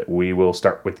watched. We will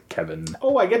start with Kevin.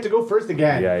 Oh, I get to go first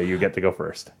again. Yeah, you get to go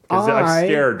first. Because I I-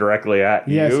 stare directly at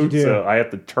Yes, you do. so I have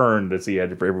to turn to see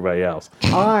everybody else.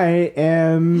 I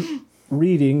am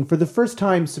reading, for the first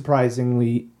time,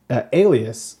 surprisingly,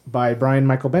 Alias by Brian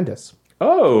Michael Bendis.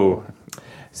 Oh,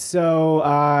 So,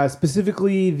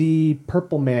 specifically the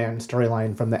Purple Man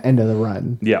storyline from the end of the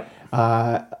run. yeah.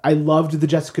 I loved the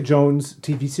Jessica Jones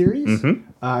TV series.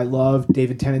 I loved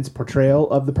David Tennant's portrayal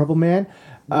of the Purple Man.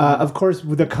 Of course,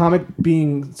 with the comic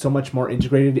being so much more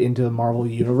integrated into the Marvel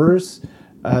universe,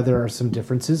 there are some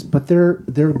differences, but they're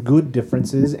good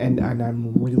differences, and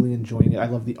I'm really enjoying it. I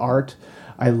love the art.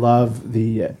 I love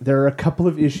there are a couple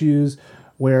of issues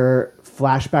where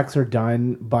flashbacks are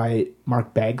done by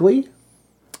Mark Bagley.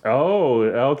 Oh,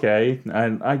 okay.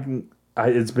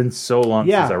 It's been so long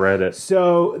since I read it.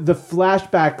 So the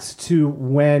flashbacks to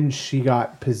when she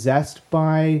got possessed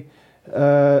by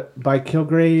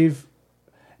Kilgrave,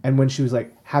 and when she was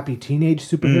like happy teenage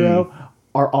superhero,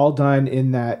 are all done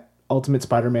in that Ultimate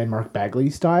Spider-Man Mark Bagley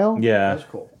style. Yeah. That's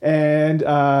cool. And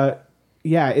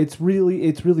yeah, it's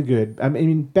really good. I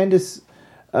mean, Bendis.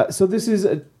 So this is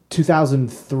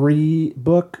 2003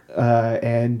 book,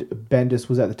 and Bendis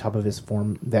was at the top of his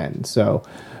form then. So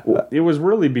It was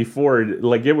really before,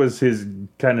 like, it was his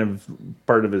kind of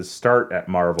part of his start at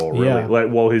Marvel, really. Yeah.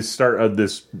 Like, well, his start of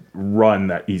this run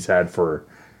that he's had for,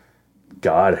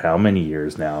 God, how many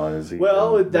years now? Is he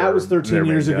that was 13 their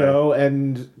years main guy? ago,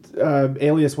 and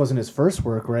Alias wasn't his first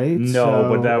work, right? No,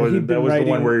 So but that was he'd been the one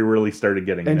writing- where he really started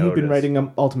getting and noticed. he'd been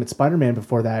writing Ultimate Spider-Man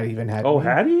before that, even had. Oh,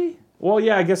 had he? Well,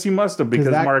 yeah, I guess he must have, because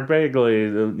that- Mark Bagley,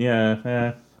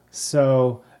 yeah.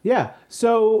 So yeah,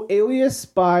 so Alias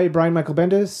by Brian Michael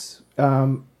Bendis.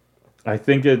 I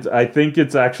think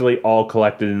it's actually all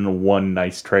collected in one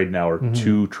nice trade now, or Mm-hmm.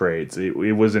 two trades. It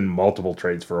was in multiple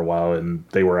trades for a while, and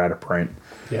they were out of print.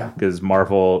 Yeah. Because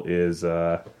Marvel is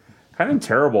kind of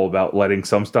terrible about letting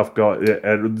some stuff go.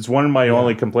 It's one of my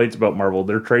only complaints about Marvel.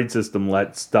 Their trade system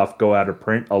lets stuff go out of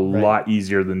print a lot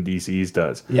easier than DC's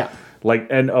does. Yeah. Like,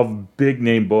 and of big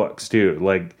name books too.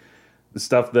 Like the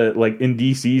stuff that, like, in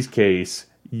DC's case,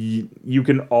 you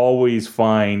can always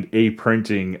find a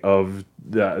printing of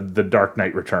the Dark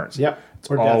Knight Returns. Yep. It's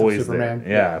Or Death of always Superman. there.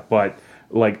 Yeah, but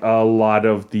like a lot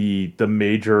of the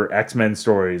major X-Men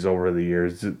stories over the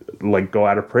years, like, go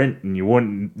out of print, and you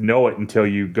wouldn't know it until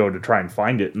you go to try and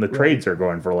find it, and the trades are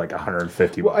going for like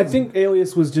 150. Well, I think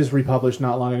Alias was just republished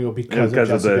not long ago because of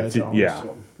Jessica Jones. yeah.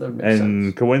 That makes And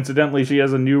sense. coincidentally, she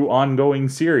has a new ongoing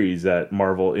series at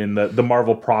Marvel, in the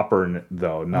Marvel proper,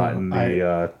 though, not in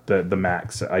the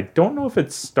Max. I don't know if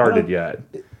it's started yet.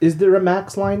 Is there a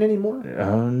Max line anymore?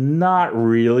 Not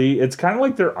really. It's kind of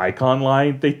like their Icon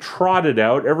line. They trot it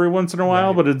out every once in a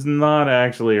while, but it's not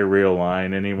actually a real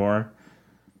line anymore.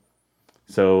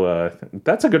 So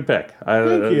that's a good pick.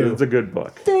 Thank you. It's a good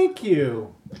book. Thank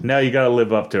you. Now you got to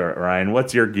live up to it, Ryan.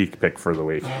 What's your geek pick for the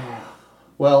week?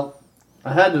 Well,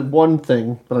 I had one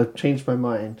thing, but I've changed my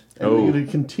mind. And Oh. we're going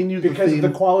to continue the Because theme.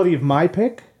 of the quality of my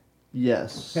pick?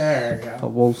 Yes. There you go.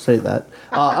 We'll say that.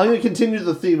 I'm going to continue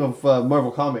the theme of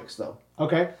Marvel Comics, though.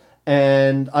 Okay.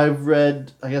 And I've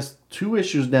read, I guess, 2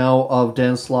 issues now of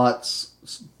Dan Slott's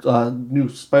new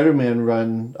Spider-Man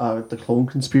run, The Clone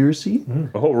Conspiracy.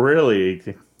 Oh, really?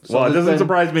 So Well, it there's doesn't been-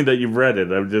 surprise me that you've read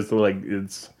it. I'm just like,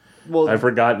 Well, I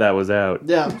forgot that was out.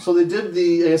 yeah, so they did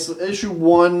I guess, issue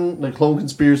 1, The Clone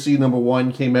Conspiracy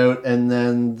 #1 came out, and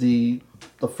then the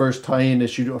first tie-in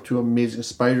issue to Amazing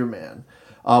Spider-Man,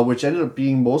 which ended up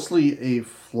being mostly a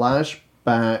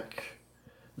flashback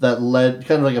that led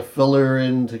kind of like a filler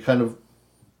in to kind of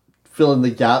fill in the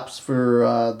gaps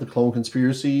for The Clone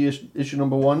Conspiracy issue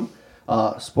 #1.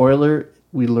 Spoiler,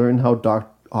 we learn how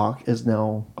Doc Ock is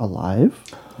now alive.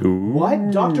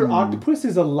 What? Dr. Octopus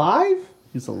is alive?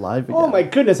 He's alive again. Oh my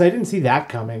goodness, I didn't see that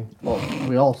coming. Well,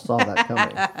 we all saw that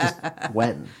coming. Just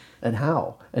when and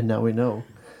how, and now we know.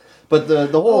 But the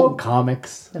Oh, whole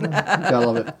comics. gotta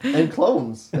love it, and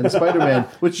clones and Spider-Man,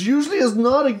 which usually is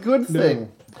not a good thing.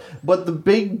 But the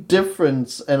big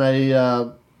difference, and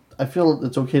I feel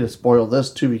it's okay to spoil this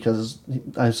too, because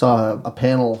I saw a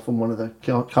panel from one of the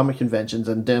comic conventions,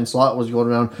 and Dan Slott was going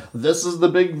around. This is the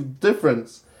big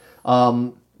difference.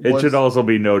 It should also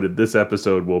be noted this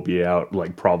episode will be out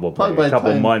like probably Probably by a the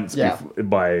couple time- months yeah.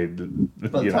 by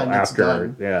the time it's after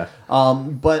done. yeah.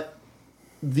 But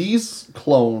these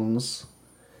clones,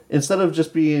 instead of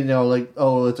just being, like,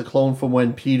 oh, it's a clone from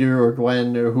when Peter or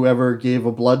Gwen or whoever gave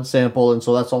a blood sample, and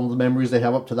so that's all the memories they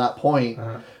have up to that point.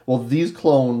 Well, these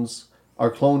clones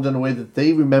are cloned in a way that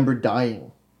they remember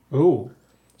dying. Ooh.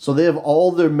 So they have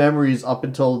all their memories up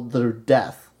until their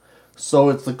death. So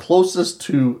it's the closest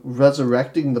to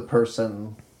resurrecting the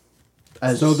person.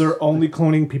 So they're only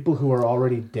cloning people who are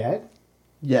already dead?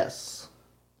 Yes.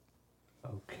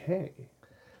 Okay.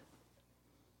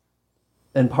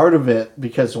 And part of it,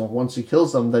 because once he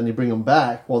kills them, then you bring them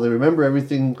back. Well, they remember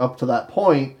everything up to that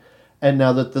point, and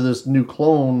now that there's new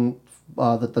clone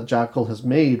that the Jackal has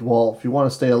made, well, if you want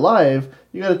to stay alive,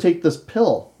 you got to take this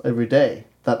pill every day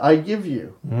that I give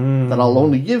you, that I'll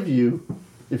only give you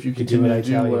if you continue what I to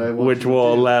do tell what you. I want Which you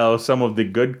will to allow some of the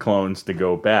good clones to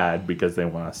go bad because they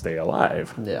want to stay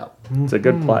alive. do. Yeah. It's a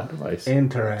good plot device.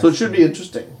 Interesting. So it should be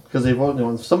interesting, because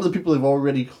some of the people they've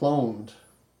already cloned.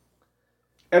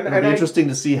 And, It'll be interesting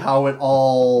to see how it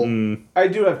all... I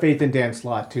do have faith in Dan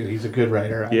Slott, too. He's a good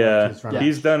writer. I Yeah, loved his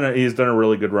run. he's done a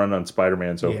really good run on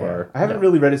Spider-Man so Yeah. far. I haven't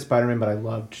really read his Spider-Man, but I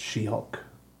loved She-Hulk.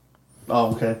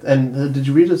 Oh, okay. And did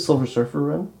you read his Silver Surfer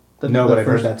run? No, The but I've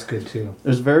heard first- that's good, too.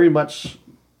 There's very much...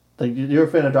 Like, you're a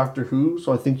fan of Doctor Who,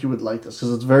 so I think you would like this,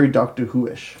 because it's very Doctor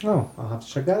Who-ish. Oh, I'll have to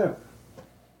check that out.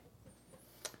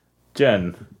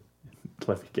 Jen,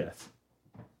 let me guess.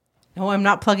 No, I'm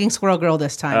not plugging Squirrel Girl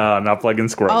this time. Not plugging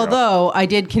Squirrel Girl. Although I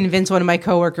did convince one of my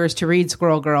coworkers to read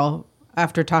Squirrel Girl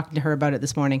after talking to her about it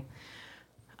this morning.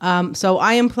 So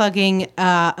I am plugging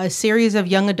a series of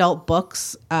young adult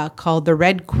books called the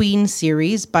Red Queen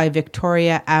series by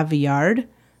Victoria Aveyard.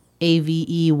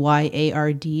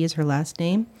 Aveyard is her last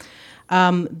name.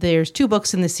 There's 2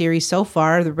 books in the series so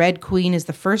far. The Red Queen is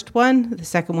the first one. The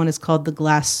second one is called The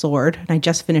Glass Sword. And I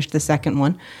just finished the second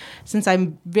one. Since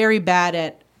I'm very bad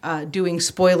at doing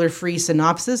spoiler-free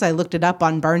synopsis, I looked it up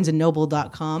on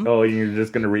barnesandnoble.com. Oh, you're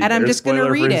just going to read and I'm just going to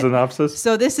read it. synopsis?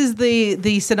 So this is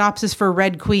the synopsis for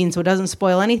Red Queen, so it doesn't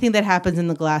spoil anything that happens in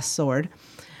The Glass Sword.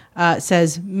 It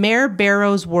says, Mayor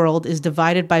Barrow's world is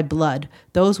divided by blood.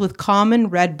 Those with common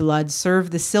red blood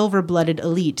serve the silver-blooded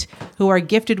elite, who are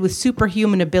gifted with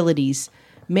superhuman abilities.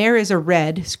 Mare is a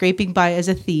red, scraping by as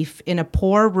a thief in a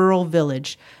poor rural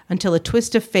village, until a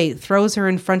twist of fate throws her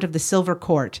in front of the Silver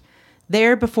Court.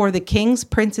 There, before the kings,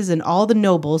 princes, and all the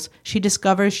nobles, she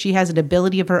discovers she has an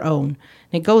ability of her own.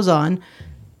 And it goes on,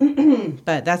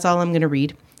 but that's all I'm going to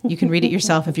read. You can read it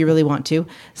yourself if you really want to.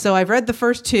 So I've read the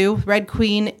first 2, Red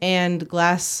Queen and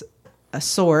Glass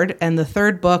Sword, and the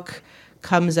third book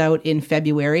comes out in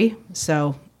February.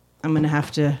 So I'm going to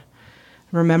have to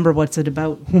remember what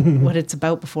it's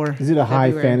about before. Is it a high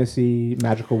February. fantasy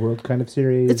magical world kind of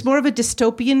series? It's more of a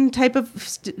dystopian type of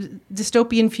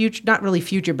dystopian future, not really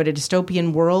future, but a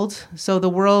dystopian world. So the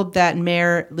world that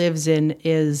Mare lives in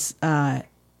is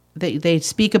they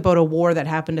speak about a war that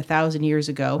happened 1,000 years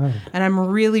ago, and I'm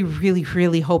really, really,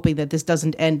 really hoping that this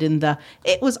doesn't end in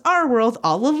it was our world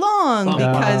all along,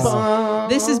 because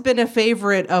this has been a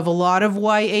favorite of a lot of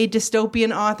YA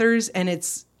dystopian authors, and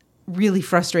it's really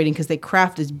frustrating because they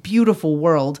craft this beautiful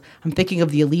world. I'm thinking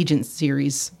of the Allegiance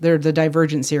series. They're the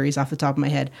Divergent series off the top of my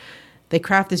head. They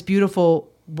craft this beautiful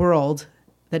world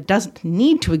that doesn't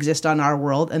need to exist on our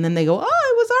world, and then they go, oh,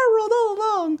 it was our world all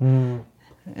along.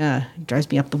 It drives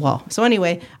me up the wall. So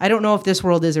anyway, I don't know if this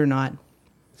world is or not.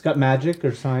 It's got magic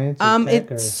or science or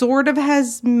tech, It sort of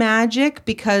has magic,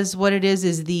 because what it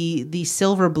is the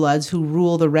Silver Bloods who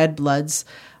rule the Red Bloods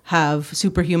have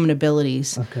superhuman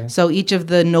abilities. Okay. So each of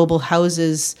the noble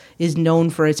houses is known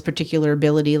for its particular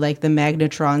ability. Like the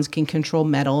Magnetrons can control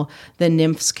metal, the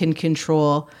Nymphs can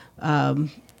control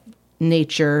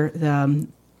nature.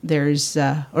 There's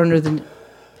ones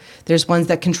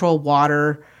that control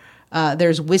water.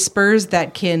 There's Whispers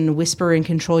that can whisper and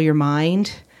control your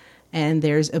mind, and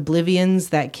there's Oblivions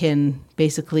that can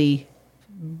basically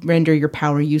render your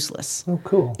power useless. Oh,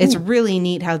 cool. It's really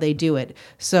neat how they do it.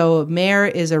 So Mare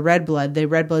is a red blood. The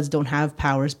red bloods don't have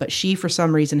powers, but she, for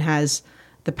some reason, has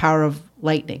the power of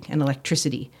lightning and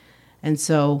electricity. And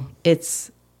so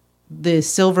the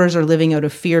Silvers are living out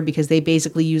of fear because they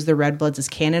basically use the red bloods as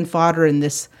cannon fodder in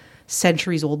this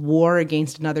centuries-old war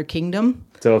against another kingdom.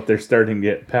 So if they're starting to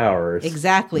get powers.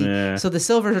 Exactly. Yeah. So the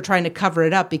Silvers are trying to cover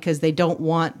it up because they don't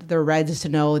want the Reds to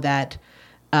know that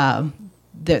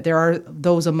there are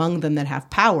those among them that have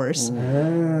powers.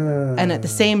 And at the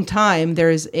same time,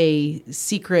 there's a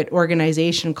secret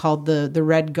organization called the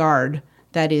Red Guard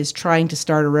that is trying to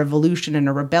start a revolution and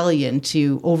a rebellion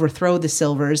to overthrow the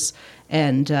Silvers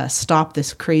and stop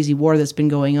this crazy war that's been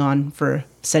going on for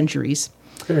centuries.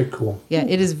 Very cool. Yeah,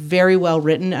 it is very well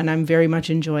written, and I'm very much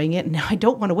enjoying it. Now I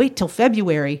don't want to wait till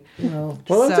February. Well,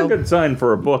 that's a good sign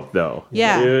for a book, though.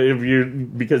 Yeah.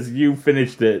 Because you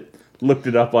finished it, looked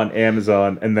it up on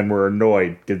Amazon, and then were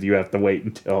annoyed because you have to wait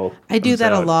until I do comes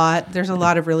that out. a lot. There's a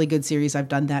lot of really good series I've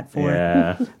done that for.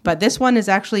 Yeah. But this one is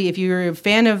actually, if you're a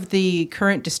fan of the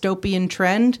current dystopian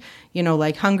trend,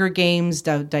 like Hunger Games,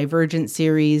 Divergent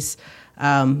series,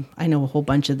 I know a whole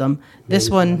bunch of them. This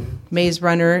one, Maze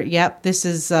Runner, yep, this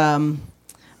is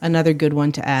another good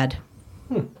one to add.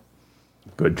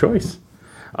 Good choice.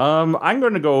 I'm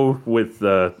going to go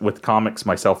with comics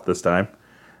myself this time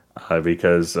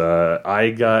because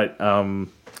I got around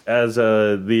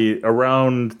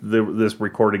this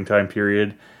recording time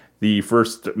period, the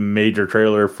first major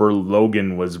trailer for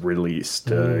Logan was released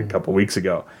a couple weeks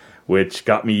ago, which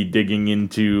got me digging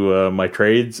into my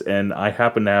trades, and I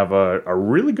happen to have a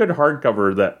really good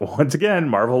hardcover that, once again,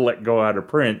 Marvel let go out of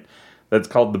print, that's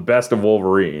called The Best of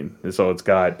Wolverine. So it's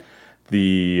got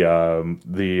the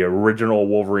original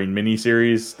Wolverine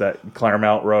miniseries that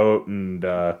Claremont wrote and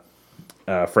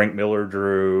Frank Miller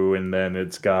drew, and then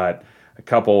it's got a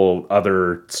couple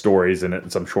other stories in it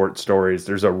and some short stories.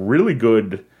 There's a really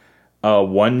good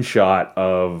one-shot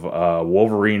of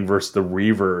Wolverine versus the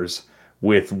Reavers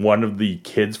with one of the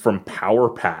kids from Power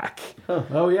Pack.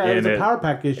 Oh, yeah, it was a Power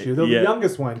Pack issue. The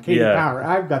youngest one, Katie Power.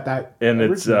 I've got that. And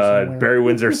it's Barry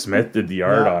Windsor Smith did the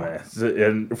art on it.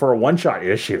 And for a one-shot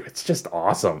issue, it's just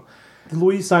awesome. Did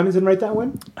Louise Simonson write that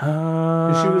one?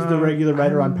 'Cause she was the regular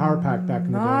writer on Power Pack back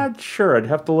in the day. Not sure. I'd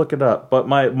have to look it up. But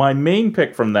my main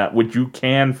pick from that, which you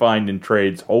can find in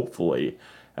trades, hopefully,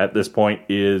 at this point,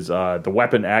 is the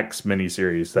Weapon X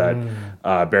miniseries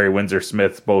that Barry Windsor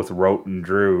Smith both wrote and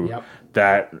drew. Yep.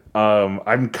 That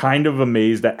I'm kind of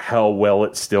amazed at how well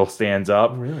it still stands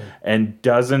up. Really? And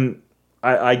doesn't...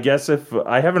 I guess if...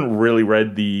 I haven't really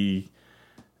read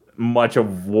much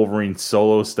of Wolverine's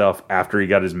solo stuff after he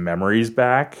got his memories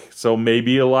back, so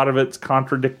maybe a lot of it's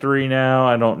contradictory now.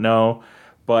 I don't know,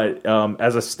 but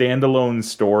as a standalone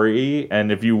story,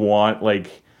 and if you want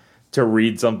like to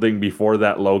read something before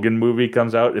that Logan movie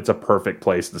comes out, it's a perfect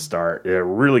place to start.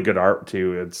 Really good art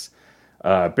too. It's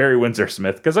Barry Windsor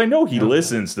Smith, because I know he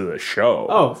listens to the show.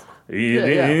 Oh, He's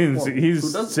Well,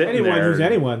 he's sitting anyone there. who's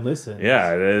anyone, listen.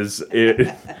 Yeah, it is.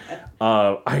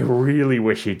 I really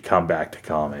wish he'd come back to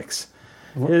comics.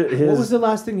 What was the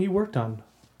last thing he worked on?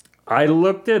 I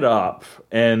looked it up,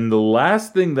 and the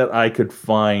last thing that I could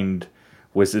find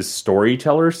was his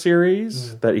Storyteller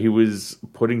series that he was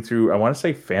putting through, I want to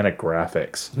say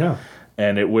Fantagraphics. No.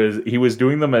 And he was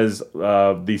doing them as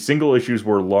the single issues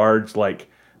were large, like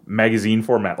magazine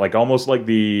format, like almost like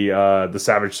the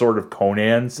Savage Sword of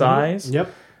Conan size.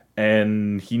 Yep.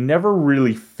 And he never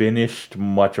really finished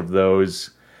much of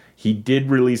those. He did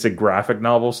release a graphic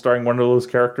novel starring one of those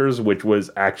characters, which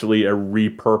was actually a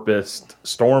repurposed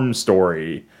Storm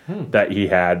story that he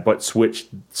had, but switched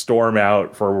Storm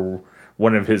out for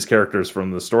one of his characters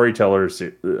from the Storyteller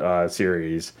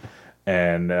series.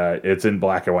 And it's in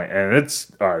black and white. And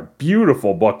it's a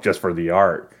beautiful book just for the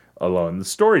art alone. The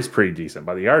story's pretty decent,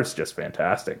 but the art's just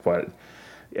fantastic. But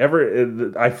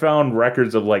I found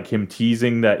records of like him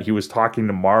teasing that he was talking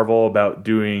to Marvel about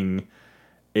doing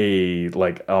a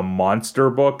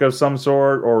monster book of some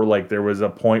sort, or like there was a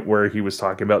point where he was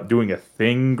talking about doing a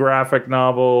Thing graphic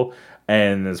novel,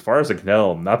 and as far as I can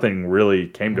tell, nothing really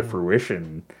came to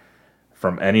fruition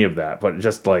from any of that. But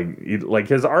just like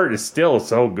his art is still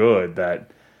so good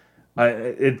that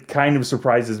it kind of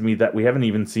surprises me that we haven't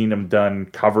even seen him done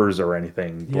covers or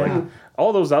anything. Yeah. Like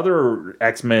all those other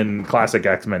classic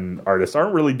X-Men artists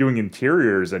aren't really doing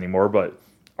interiors anymore, but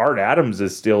Art Adams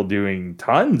is still doing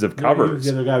tons of covers.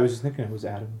 The other guy I was just thinking it was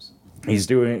Adams. He's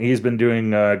been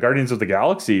doing Guardians of the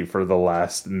Galaxy for the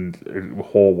last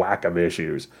whole whack of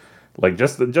issues, like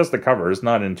just the covers,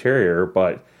 not interior.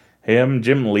 But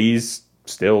Jim Lee's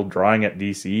still drawing at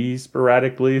DC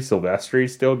sporadically. Silvestri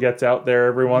still gets out there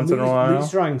every once in a while.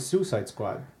 He's drawing Suicide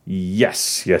Squad.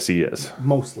 Yes, he is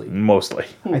Mostly. mostly.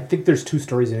 I think there's 2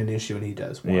 stories in an issue, and he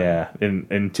does one. Yeah,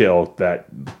 until that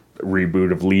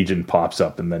reboot of Legion pops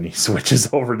up, and then he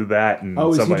switches over to that. And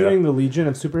Oh, is he somebody doing the Legion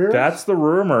of Superheroes? That's the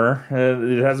rumor.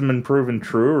 It hasn't been proven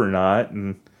true or not.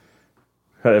 And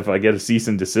if I get a cease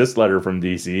and desist letter from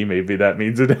DC, maybe that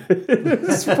means it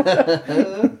is.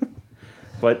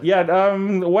 But yeah,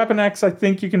 Weapon X, I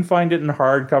think you can find it in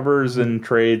hardcovers and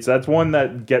trades. That's one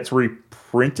that gets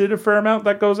reprinted a fair amount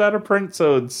that goes out of print.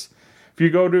 So it's if you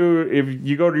go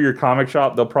to your comic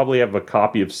shop, they'll probably have a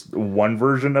copy of one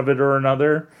version of it or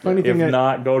another. If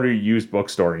not, go to a used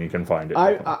bookstore and you can find it.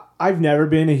 I've never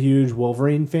been a huge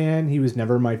Wolverine fan. He was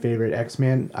never my favorite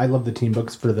X-Man. I love the team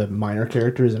books for the minor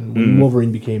characters, and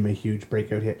Wolverine became a huge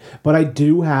breakout hit. But I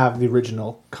do have the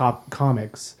original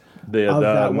comics. The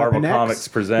Marvel Comics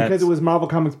Presents. Because it was Marvel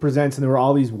Comics Presents, and there were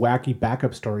all these wacky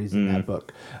backup stories in that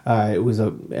book. It was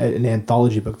an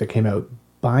anthology book that came out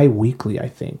bi-weekly, I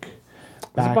think.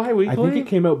 Was it bi-weekly? I think it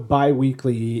came out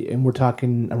bi-weekly, and we're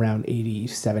talking around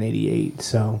 87, 88,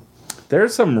 so...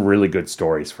 There's some really good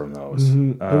stories from those.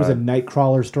 There was a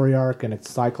Nightcrawler story arc and a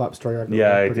Cyclops story arc.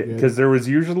 Yeah, because there was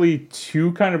usually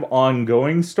 2 kind of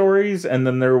ongoing stories, and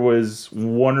then there was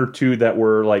 1 or 2 that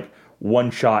were like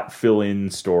one-shot fill-in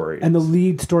stories. And the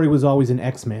lead story was always an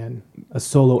X-Man, a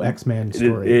solo X-Man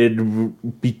story.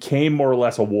 It became more or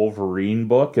less a Wolverine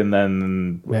book, and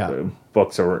then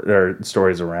books or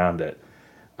stories around it.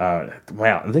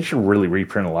 Wow, they should really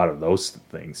reprint a lot of those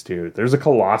things too. There's a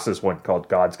Colossus one called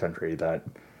God's Country that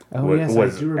was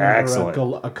I do remember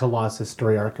excellent. A Colossus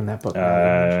story arc in that book.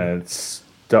 I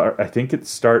think it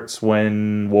starts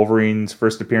when Wolverine's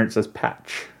first appearance as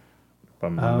Patch.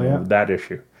 That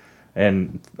issue.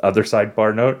 And other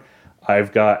sidebar note,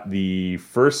 I've got the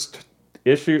first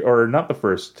issue, or not the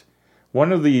first,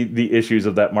 one of the issues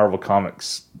of that Marvel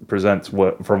Comics Presents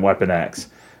from Weapon X.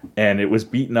 And it was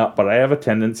beaten up, but I have a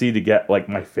tendency to get like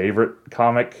my favorite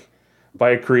comic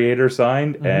by a creator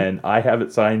signed, and I have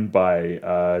it signed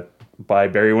by by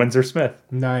Barry Windsor Smith.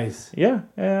 Nice. Yeah,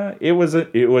 it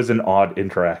was an odd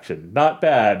interaction. Not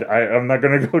bad. I'm not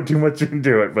going to go too much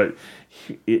into it, but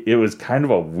it was kind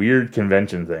of a weird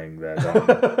convention thing.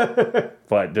 That,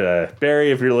 but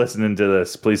Barry, if you're listening to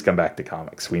this, please come back to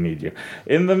comics. We need you.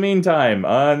 In the meantime,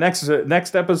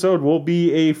 next episode will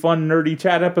be a fun nerdy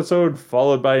chat episode,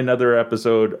 followed by another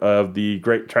episode of the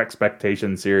Great Trek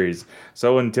Spectation series.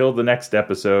 So until the next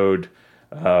episode,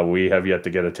 we have yet to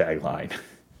get a tagline.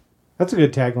 That's a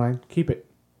good tagline. Keep it.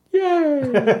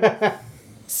 Yay!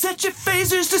 Set your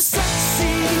phasers to sexy.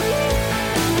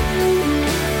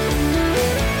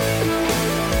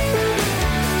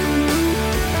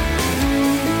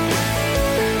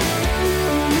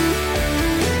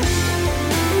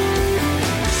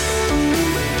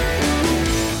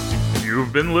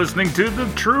 You've been listening to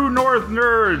the True North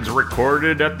Nerds,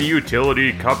 recorded at the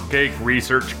Utility Cupcake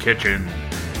Research Kitchen.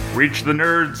 Reach the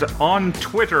nerds on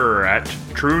Twitter at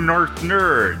True North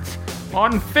Nerds,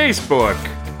 on Facebook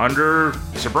under,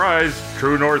 surprise,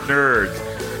 True North Nerds,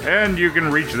 and you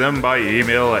can reach them by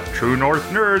email at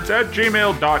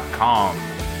truenorthnerds@gmail.com.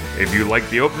 If you like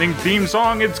the opening theme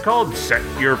song, it's called Set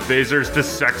Your Phasers to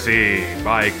Sexy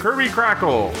by Kirby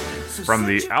Crackle from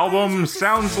the album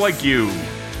Sounds Like You.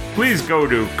 Please go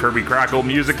to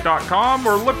KirbyCrackleMusic.com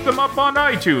or look them up on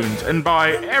iTunes and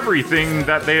buy everything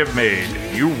that they have made.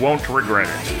 You won't regret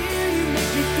it.